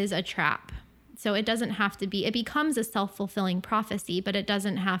is a trap. So it doesn't have to be, it becomes a self-fulfilling prophecy, but it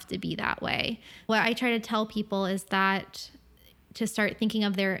doesn't have to be that way. What I try to tell people is that to start thinking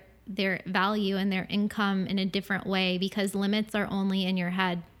of their value and their income in a different way, because limits are only in your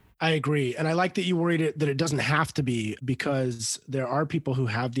head. I agree. And I like that you worried that it doesn't have to be, because there are people who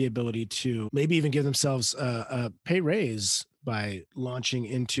have the ability to maybe even give themselves a pay raise by launching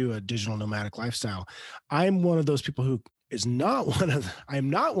into a digital nomadic lifestyle. I'm one of those people who I'm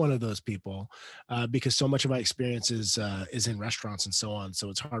not one of those people because so much of my experience is in restaurants and so on. So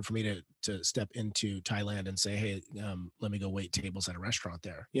it's hard for me to step into Thailand and say, hey, let me go wait tables at a restaurant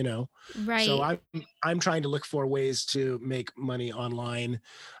there, Right. So I'm trying to look for ways to make money online.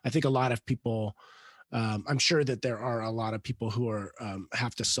 I think a lot of people, I'm sure that there are a lot of people who are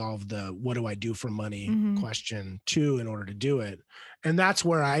have to solve the what do I do for money question too in order to do it. And that's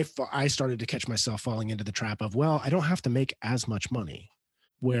where I started to catch myself falling into the trap of, well, I don't have to make as much money,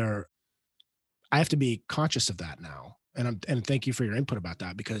 where I have to be conscious of that now. And thank you for your input about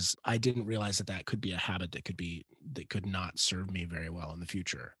that, because I didn't realize that could be a habit that could not serve me very well in the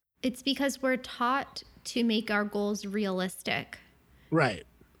future. It's because we're taught to make our goals realistic. Right.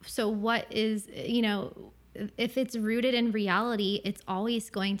 So what is, if it's rooted in reality, it's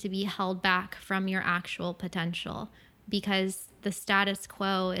always going to be held back from your actual potential, because the status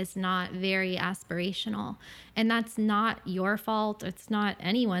quo is not very aspirational. And that's not your fault. It's not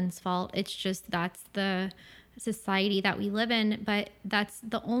anyone's fault. It's just that's the society that we live in. But that's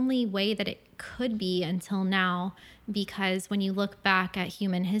the only way that it could be until now, because when you look back at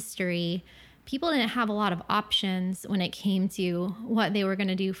human history, people didn't have a lot of options when it came to what they were going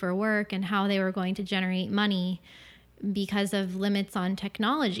to do for work and how they were going to generate money because of limits on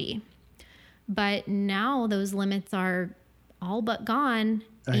technology. But now those limits are all but gone,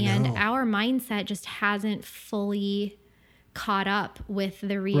 and our mindset just hasn't fully caught up with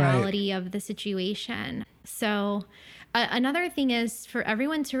the reality of the situation. So another thing is for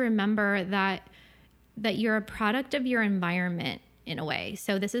everyone to remember that you're a product of your environment in a way.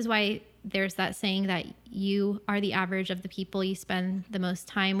 So this is why there's that saying that you are the average of the people you spend the most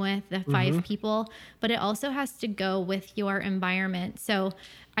time with, the 5 people, but it also has to go with your environment. So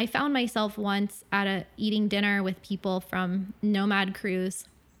I found myself once eating dinner with people from Nomad Cruise,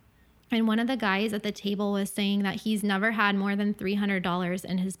 and one of the guys at the table was saying that he's never had more than $300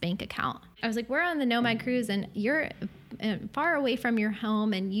 in his bank account. I was like, we're on the Nomad Cruise and you're far away from your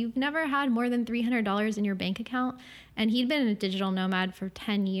home and you've never had more than $300 in your bank account. And he'd been a digital nomad for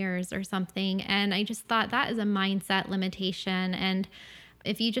 10 years or something. And I just thought that is a mindset limitation. And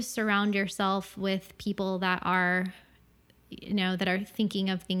if you just surround yourself with people that are thinking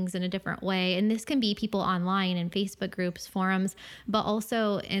of things in a different way. And this can be people online in Facebook groups, forums, but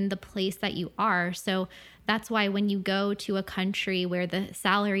also in the place that you are. So that's why when you go to a country where the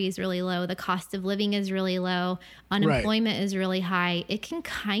salary is really low, the cost of living is really low, unemployment is really high, it can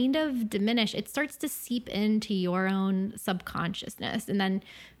kind of diminish. It starts to seep into your own subconsciousness. And then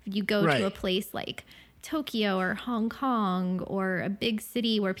you go to a place like Tokyo or Hong Kong or a big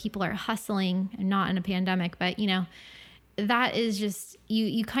city where people are hustling, not in a pandemic, but that is just,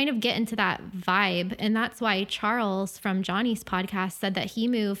 you kind of get into that vibe. And that's why Charles from Johnny's podcast said that he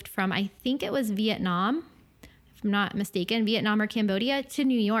moved from, I think it was Vietnam, if I'm not mistaken, Vietnam or Cambodia, to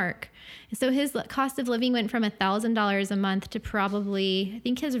New York. So his cost of living went from $1,000 a month to probably, I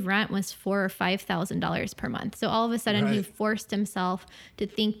think his rent was $4,000 or $5,000 per month. So all of a sudden he forced himself to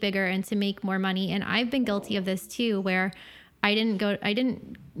think bigger and to make more money. And I've been guilty of this too, where I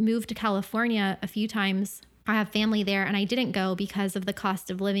didn't move to California a few times. I have family there and I didn't go because of the cost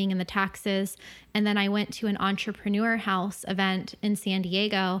of living and the taxes. And then I went to an entrepreneur house event in San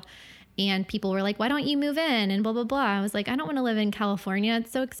Diego and people were like, why don't you move in? And blah, blah, blah. I was like, I don't want to live in California.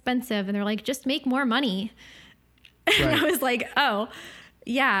 It's so expensive. And they're like, just make more money. And I was like, oh,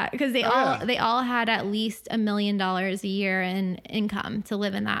 Yeah, because they Oh, all yeah. they all had at least $1 million a year in income to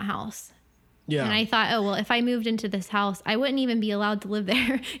live in that house. And Yeah. I thought, oh, well, if I moved into this house, I wouldn't even be allowed to live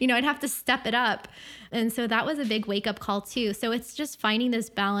there. I'd have to step it up. And so that was a big wake up call too. So it's just finding this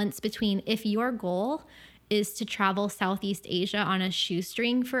balance between, if your goal is to travel Southeast Asia on a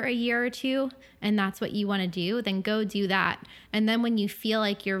shoestring for a year or two, and that's what you want to do, then go do that. And then when you feel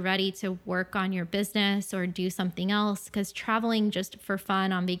like you're ready to work on your business or do something else, because traveling just for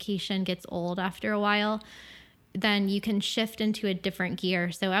fun on vacation gets old after a while, then you can shift into a different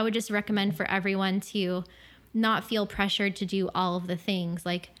gear. So I would just recommend for everyone to not feel pressured to do all of the things,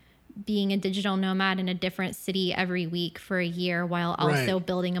 like being a digital nomad in a different city every week for a year, while also Right.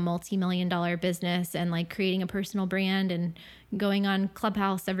 building a multi-million-dollar business and like creating a personal brand and going on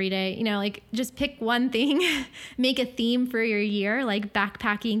Clubhouse every day. Like just pick one thing, make a theme for your year, like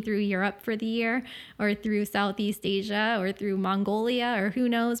backpacking through Europe for the year, or through Southeast Asia, or through Mongolia, or who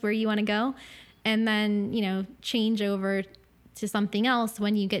knows where you want to go. And then, change over to something else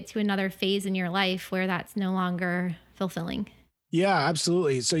when you get to another phase in your life where that's no longer fulfilling. Yeah,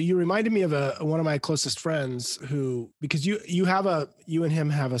 absolutely. So you reminded me of one of my closest friends who, because you and him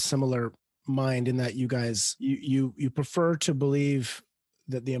have a similar mind in that you guys, you prefer to believe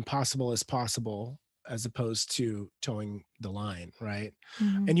that the impossible is possible as opposed to towing the line, right?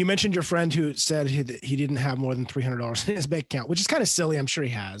 Mm-hmm. And you mentioned your friend who said he didn't have more than $300 in his bank account, which is kind of silly. I'm sure he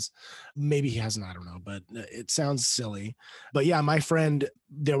has. Maybe he hasn't. I don't know, but it sounds silly. But yeah, my friend,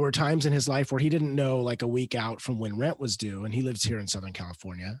 there were times in his life where he didn't know, like a week out from when rent was due, and he lives here in Southern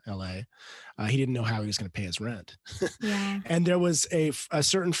California, LA. He didn't know how he was going to pay his rent. Yeah. And there was a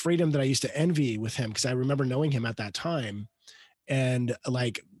certain freedom that I used to envy with him, because I remember knowing him at that time, and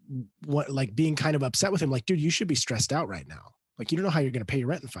like being kind of upset with him, like, dude, you should be stressed out right now. Like, you don't know how you're going to pay your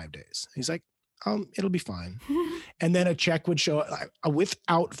rent in 5 days. He's like, it'll be fine. And then a check would show up,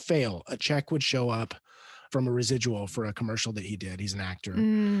 without fail, a check would show up from a residual for a commercial that he did. He's an actor,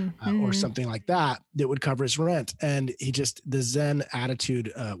 or something like that would cover his rent. And the Zen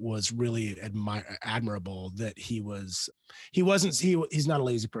attitude was really admirable, that he's not a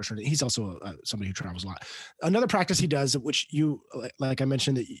lazy person. He's also somebody who travels a lot. Another practice he does, which like I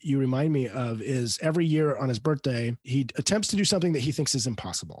mentioned, that you remind me of, is every year on his birthday, he attempts to do something that he thinks is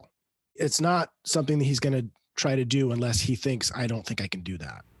impossible. It's not something that he's going to try to do unless he thinks, I don't think I can do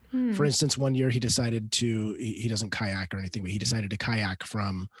that. For instance, one year he decided he doesn't kayak or anything, but he decided to kayak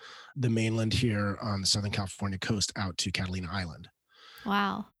from the mainland here on the Southern California coast out to Catalina Island.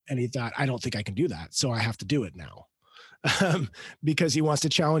 Wow. And he thought, I don't think I can do that, so I have to do it now. Because he wants to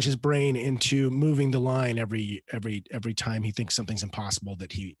challenge his brain into moving the line every time he thinks something's impossible,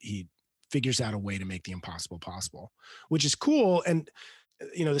 that he figures out a way to make the impossible possible, which is cool. And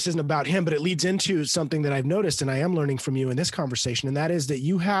this isn't about him, but it leads into something that I've noticed, and I am learning from you in this conversation. And that is that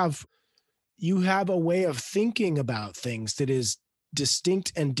you have a way of thinking about things that is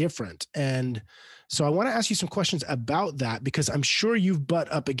distinct and different. And so I want to ask you some questions about that, because I'm sure you've butt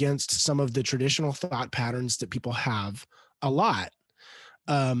up against some of the traditional thought patterns that people have a lot.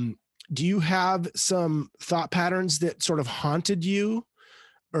 Do you have some thought patterns that sort of haunted you,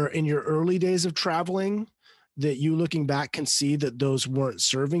 or in your early days of traveling, that you, looking back, can see that those weren't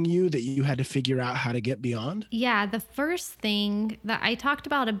serving you, that you had to figure out how to get beyond? Yeah, the first thing that I talked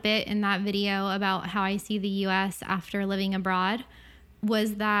about a bit in that video about how I see the US after living abroad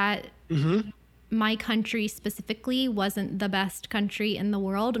was that my country specifically wasn't the best country in the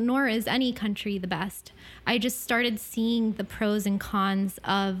world, nor is any country the best. I just started seeing the pros and cons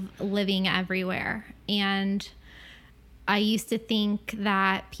of living everywhere. And I used to think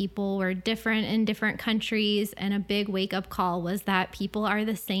that people were different in different countries, and a big wake-up call was that people are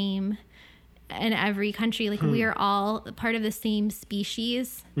the same in every country. Like, we are all part of the same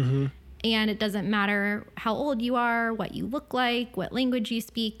species, and it doesn't matter how old you are, what you look like, what language you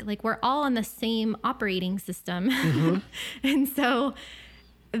speak. Like, we're all on the same operating system. And so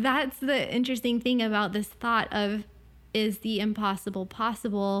that's the interesting thing about this thought of, is the impossible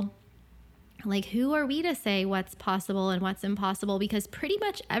possible? Like, who are we to say what's possible and what's impossible? Because pretty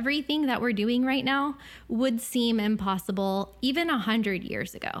much everything that we're doing right now would seem impossible even 100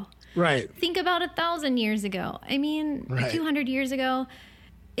 years ago. Right. Think about 1,000 years ago. I mean, 200 years ago.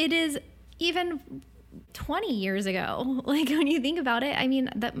 It is even 20 years ago. Like, when you think about it, I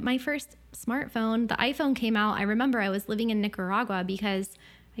mean, my first smartphone, the iPhone, came out. I remember I was living in Nicaragua because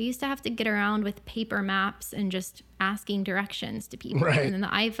I used to have to get around with paper maps and just asking directions to people. Right. And then the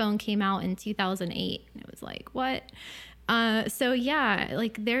iPhone came out in 2008. And it was like, what? So yeah,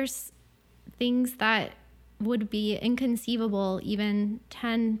 like, there's things that would be inconceivable even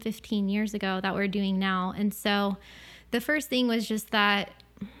 10, 15 years ago that we're doing now. And so The first thing was just that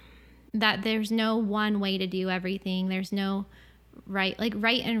there's no one way to do everything. There's no right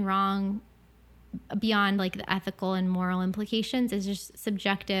and wrong beyond like the ethical and moral implications is just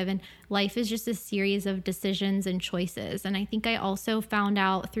subjective, and life is just a series of decisions and choices. And I think I also found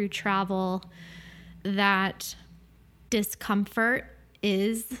out through travel that discomfort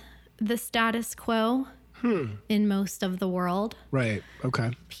is the status quo in most of the world. Right.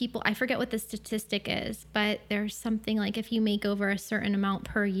 Okay. People, I forget what the statistic is, but there's something like if you make over a certain amount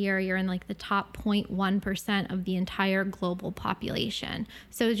per year, you're in like the top 0.1% of the entire global population.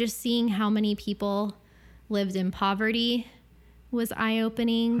 So just seeing how many people lived in poverty was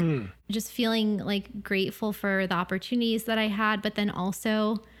eye-opening. Just feeling like grateful for the opportunities that I had, but then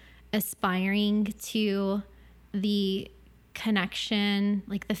also aspiring to the connection,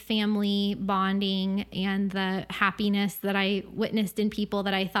 like the family bonding and the happiness that I witnessed in people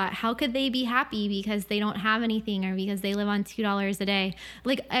that I thought, how could they be happy because they don't have anything or because they live on $2 a day?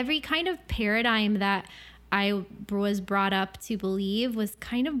 Like every kind of paradigm that I was brought up to believe was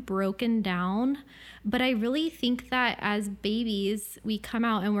kind of broken down. But I really think that as babies, we come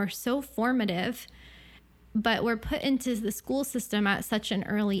out and we're so formative, but we're put into the school system at such an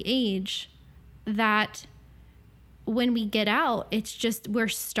early age that when we get out, it's just we're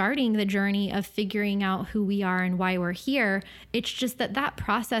starting the journey of figuring out who we are and why we're here. It's just that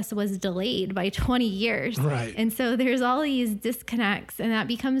process was delayed by 20 years. Right. And so there's all these disconnects, and that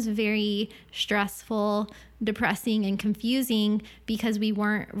becomes very stressful, depressing, and confusing because we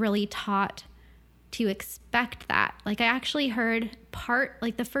weren't really taught to expect that. Like I actually heard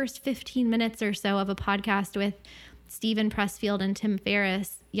the first 15 minutes or so of a podcast with Stephen Pressfield and Tim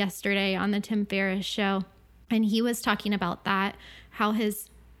Ferriss yesterday on the Tim Ferriss show. And he was talking about that, how his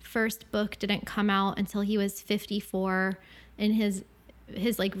first book didn't come out until he was 54, and his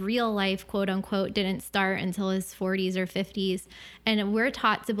like real life, quote unquote, didn't start until his 40s or 50s. And we're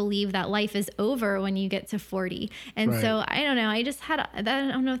taught to believe that life is over when you get to 40. And Right. so I don't know, I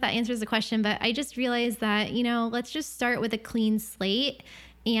don't know if that answers the question, but I just realized that, let's just start with a clean slate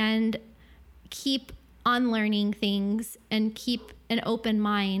and keep unlearning things and keep an open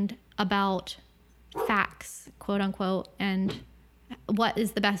mind about facts, quote unquote, and what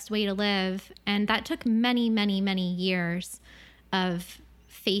is the best way to live. And that took many, many, many years of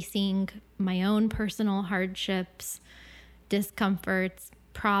facing my own personal hardships, discomforts,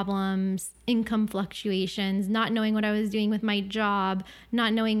 problems, income fluctuations, not knowing what I was doing with my job,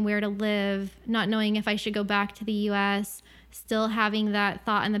 not knowing where to live, not knowing if I should go back to the US, still having that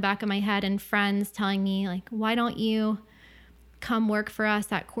thought in the back of my head, and friends telling me like, why don't you come work for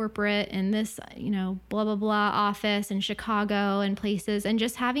us at corporate in this, blah, blah, blah office in Chicago and places, and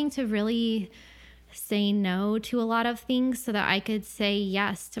just having to really say no to a lot of things so that I could say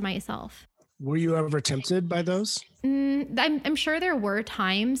yes to myself. Were you ever tempted by those? I'm sure there were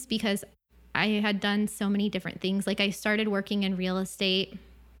times because I had done so many different things. Like I started working in real estate.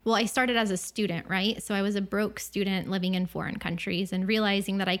 Well, I started as a student, right? So I was a broke student living in foreign countries and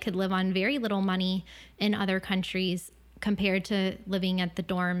realizing that I could live on very little money in other countries compared to living at the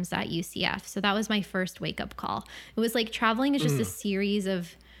dorms at UCF. So that was my first wake-up call. It was like traveling is just a series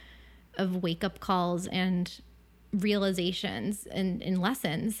of wake-up calls and realizations and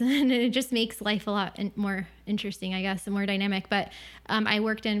lessons. And it just makes life a lot more interesting, I guess, and more dynamic. But I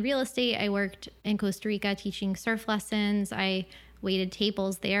worked in real estate. I worked in Costa Rica teaching surf lessons. I waited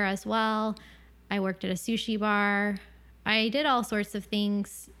tables there as well. I worked at a sushi bar. I did all sorts of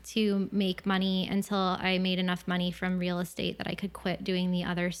things to make money until I made enough money from real estate that I could quit doing the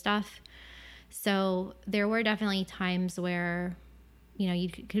other stuff. So there were definitely times where, you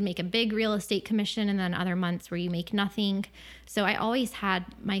could make a big real estate commission and then other months where you make nothing. So I always had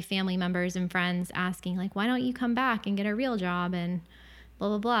my family members and friends asking like, why don't you come back and get a real job and blah,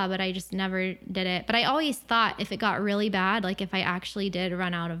 blah, blah. But I just never did it. But I always thought if it got really bad, like if I actually did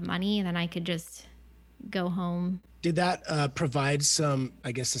run out of money, then I could just go home. Did that provide some,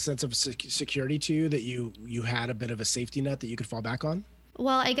 I guess, a sense of security to you that you had a bit of a safety net that you could fall back on?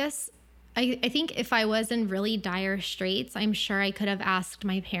 Well, I guess I think if I was in really dire straits, I'm sure I could have asked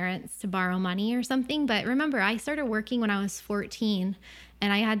my parents to borrow money or something. But remember, I started working when I was 14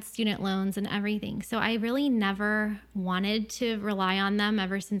 and I had student loans and everything. So I really never wanted to rely on them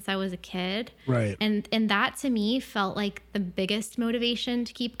ever since I was a kid. Right. And that to me felt like the biggest motivation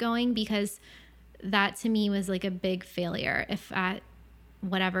to keep going, because that to me was like a big failure. If at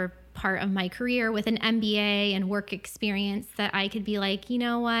whatever part of my career with an MBA and work experience that I could be like, you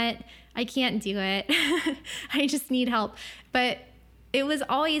know what, I can't do it. I just need help. But it was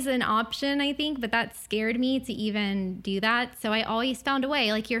always an option, I think, but that scared me to even do that. So I always found a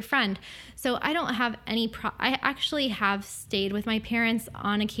way, like your friend. So I don't have I actually have stayed with my parents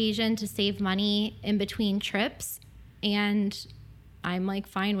on occasion to save money in between trips. And I'm like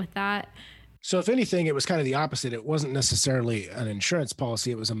fine with that. So if anything, it was kind of the opposite. It wasn't necessarily an insurance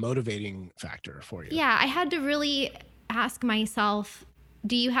policy. It was a motivating factor for you. Yeah, I had to really ask myself,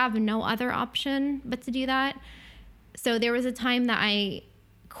 do you have no other option but to do that? So there was a time that I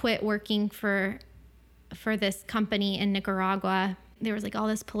quit working for this company in Nicaragua. There was like all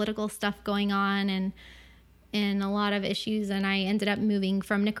this political stuff going on and a lot of issues. And I ended up moving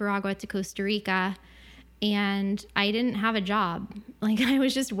from Nicaragua to Costa Rica. And I didn't have a job. Like I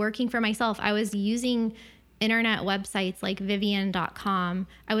was just working for myself. I was using internet websites like Vivian.com.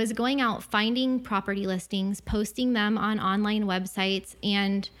 I was going out finding property listings, posting them on online websites,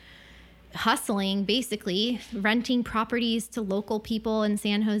 and hustling, basically renting properties to local people in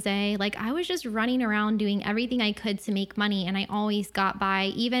San Jose. Like I was just running around doing everything I could to make money. And I always got by,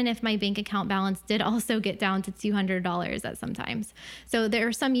 even if my bank account balance did also get down to $200 at sometimes. So there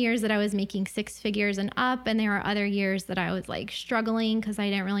are some years that I was making 6 figures and up. And there are other years that I was like struggling because I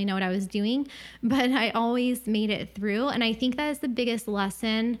didn't really know what I was doing, but I always made it through. And I think that is the biggest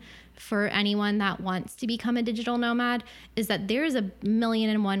lesson for anyone that wants to become a digital nomad, is that there's a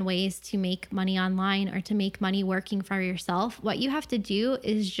million and one ways to make money online or to make money working for yourself. What you have to do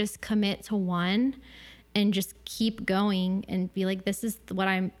is just commit to one and just keep going and be like, this is what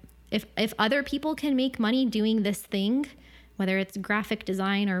if other people can make money doing this thing, whether it's graphic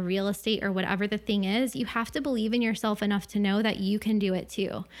design or real estate or whatever the thing is, you have to believe in yourself enough to know that you can do it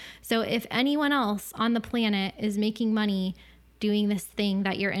too. So if anyone else on the planet is making money doing this thing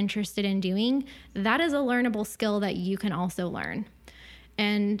that you're interested in doing, that is a learnable skill that you can also learn.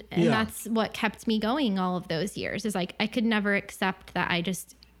 And that's what kept me going all of those years, is like I could never accept that I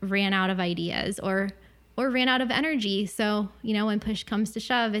just ran out of ideas or ran out of energy. So, when push comes to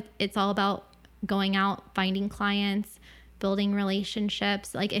shove, it's all about going out, finding clients, building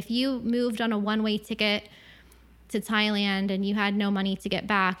relationships. Like if you moved on a one-way ticket to Thailand and you had no money to get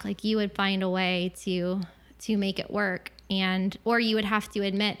back, like you would find a way to make it work. Or you would have to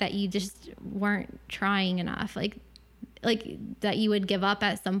admit that you just weren't trying enough, like that you would give up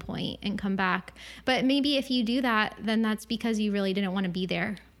at some point and come back. But maybe if you do that, then that's because you really didn't want to be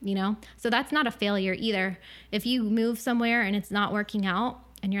there, So that's not a failure either. If you move somewhere and it's not working out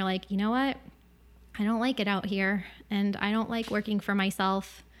and you're like, you know what? I don't like it out here and I don't like working for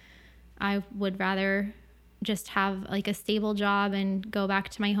myself. I would rather just have like a stable job and go back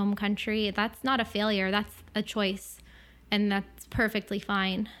to my home country. That's not a failure. That's a choice. And that's perfectly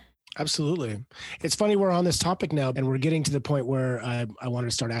fine. Absolutely. It's funny we're on this topic now and we're getting to the point where I wanted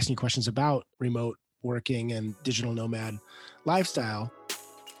to start asking you questions about remote working and digital nomad lifestyle.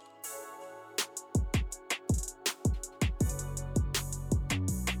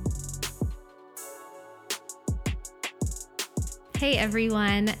 Hey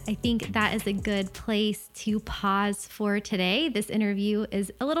everyone, I think that is a good place to pause for today. This interview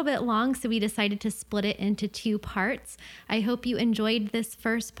is a little bit long, so we decided to split it into 2 parts. I hope you enjoyed this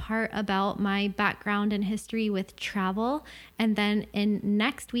first part about my background and history with travel. And then in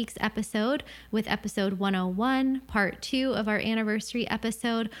next week's episode, with episode 101, part 2 of our anniversary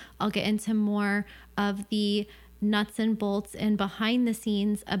episode, I'll get into more of the nuts and bolts and behind the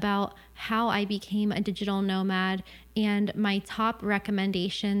scenes about how I became a digital nomad and my top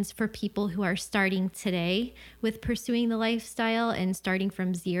recommendations for people who are starting today with pursuing the lifestyle and starting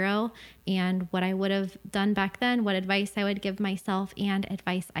from zero, and what I would have done back then, what advice I would give myself, and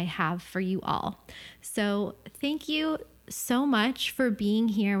advice I have for you all. So thank you so much for being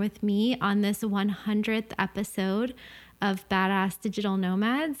here with me on this 100th episode of Badass Digital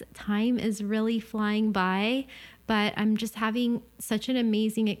Nomads. Time is really flying by, but I'm just having such an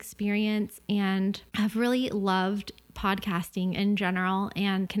amazing experience and I've really loved podcasting in general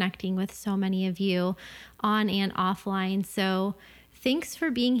and connecting with so many of you on and offline. So thanks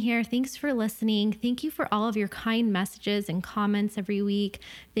for being here. Thanks for listening. Thank you for all of your kind messages and comments every week.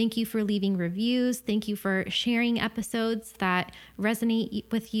 Thank you for leaving reviews. Thank you for sharing episodes that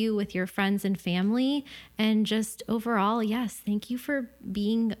resonate with you, with your friends and family. And just overall, yes, thank you for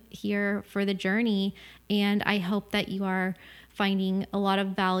being here for the journey. And I hope that you are finding a lot of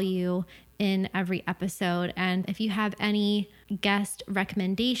value in every episode. And if you have any guest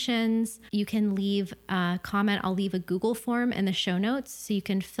recommendations, you can leave a comment. I'll leave a Google form in the show notes so you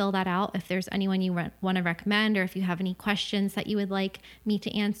can fill that out if there's anyone you want to recommend, or if you have any questions that you would like me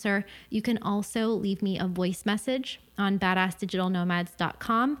to answer. You can also leave me a voice message on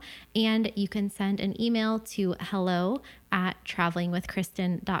badassdigitalnomads.com, and you can send an email to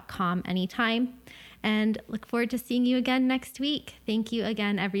hello@travelingwithkristen.com anytime. And look forward to seeing you again next week. Thank you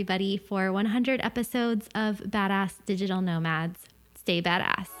again, everybody, for 100 episodes of Badass Digital Nomads. Stay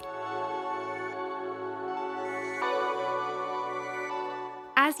badass.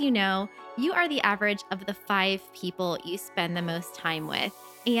 As you know, you are the average of the 5 people you spend the most time with.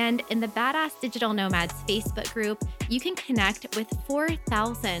 And in the Badass Digital Nomads Facebook group, you can connect with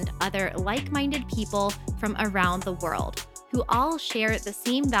 4,000 other like-minded people from around the world who all share the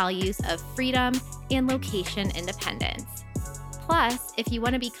same values of freedom and location independence. Plus, if you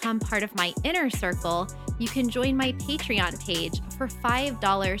want to become part of my inner circle, you can join my Patreon page for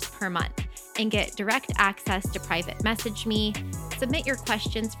 $5 per month and get direct access to private message me, submit your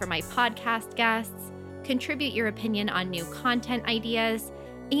questions for my podcast guests, contribute your opinion on new content ideas,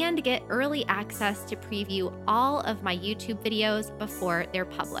 and get early access to preview all of my YouTube videos before they're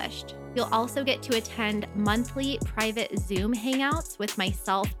published. You'll also get to attend monthly private Zoom hangouts with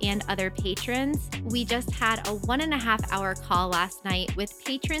myself and other patrons. We just had a 1.5-hour call last night with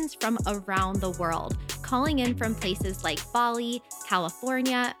patrons from around the world, calling in from places like Bali,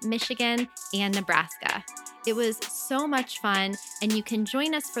 California, Michigan, and Nebraska. It was so much fun, and you can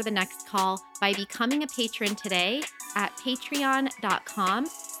join us for the next call by becoming a patron today at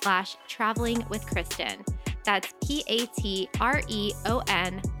patreon.com/travelingwithkristen. That's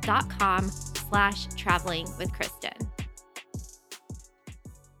patreon.com/travelingwithkristen.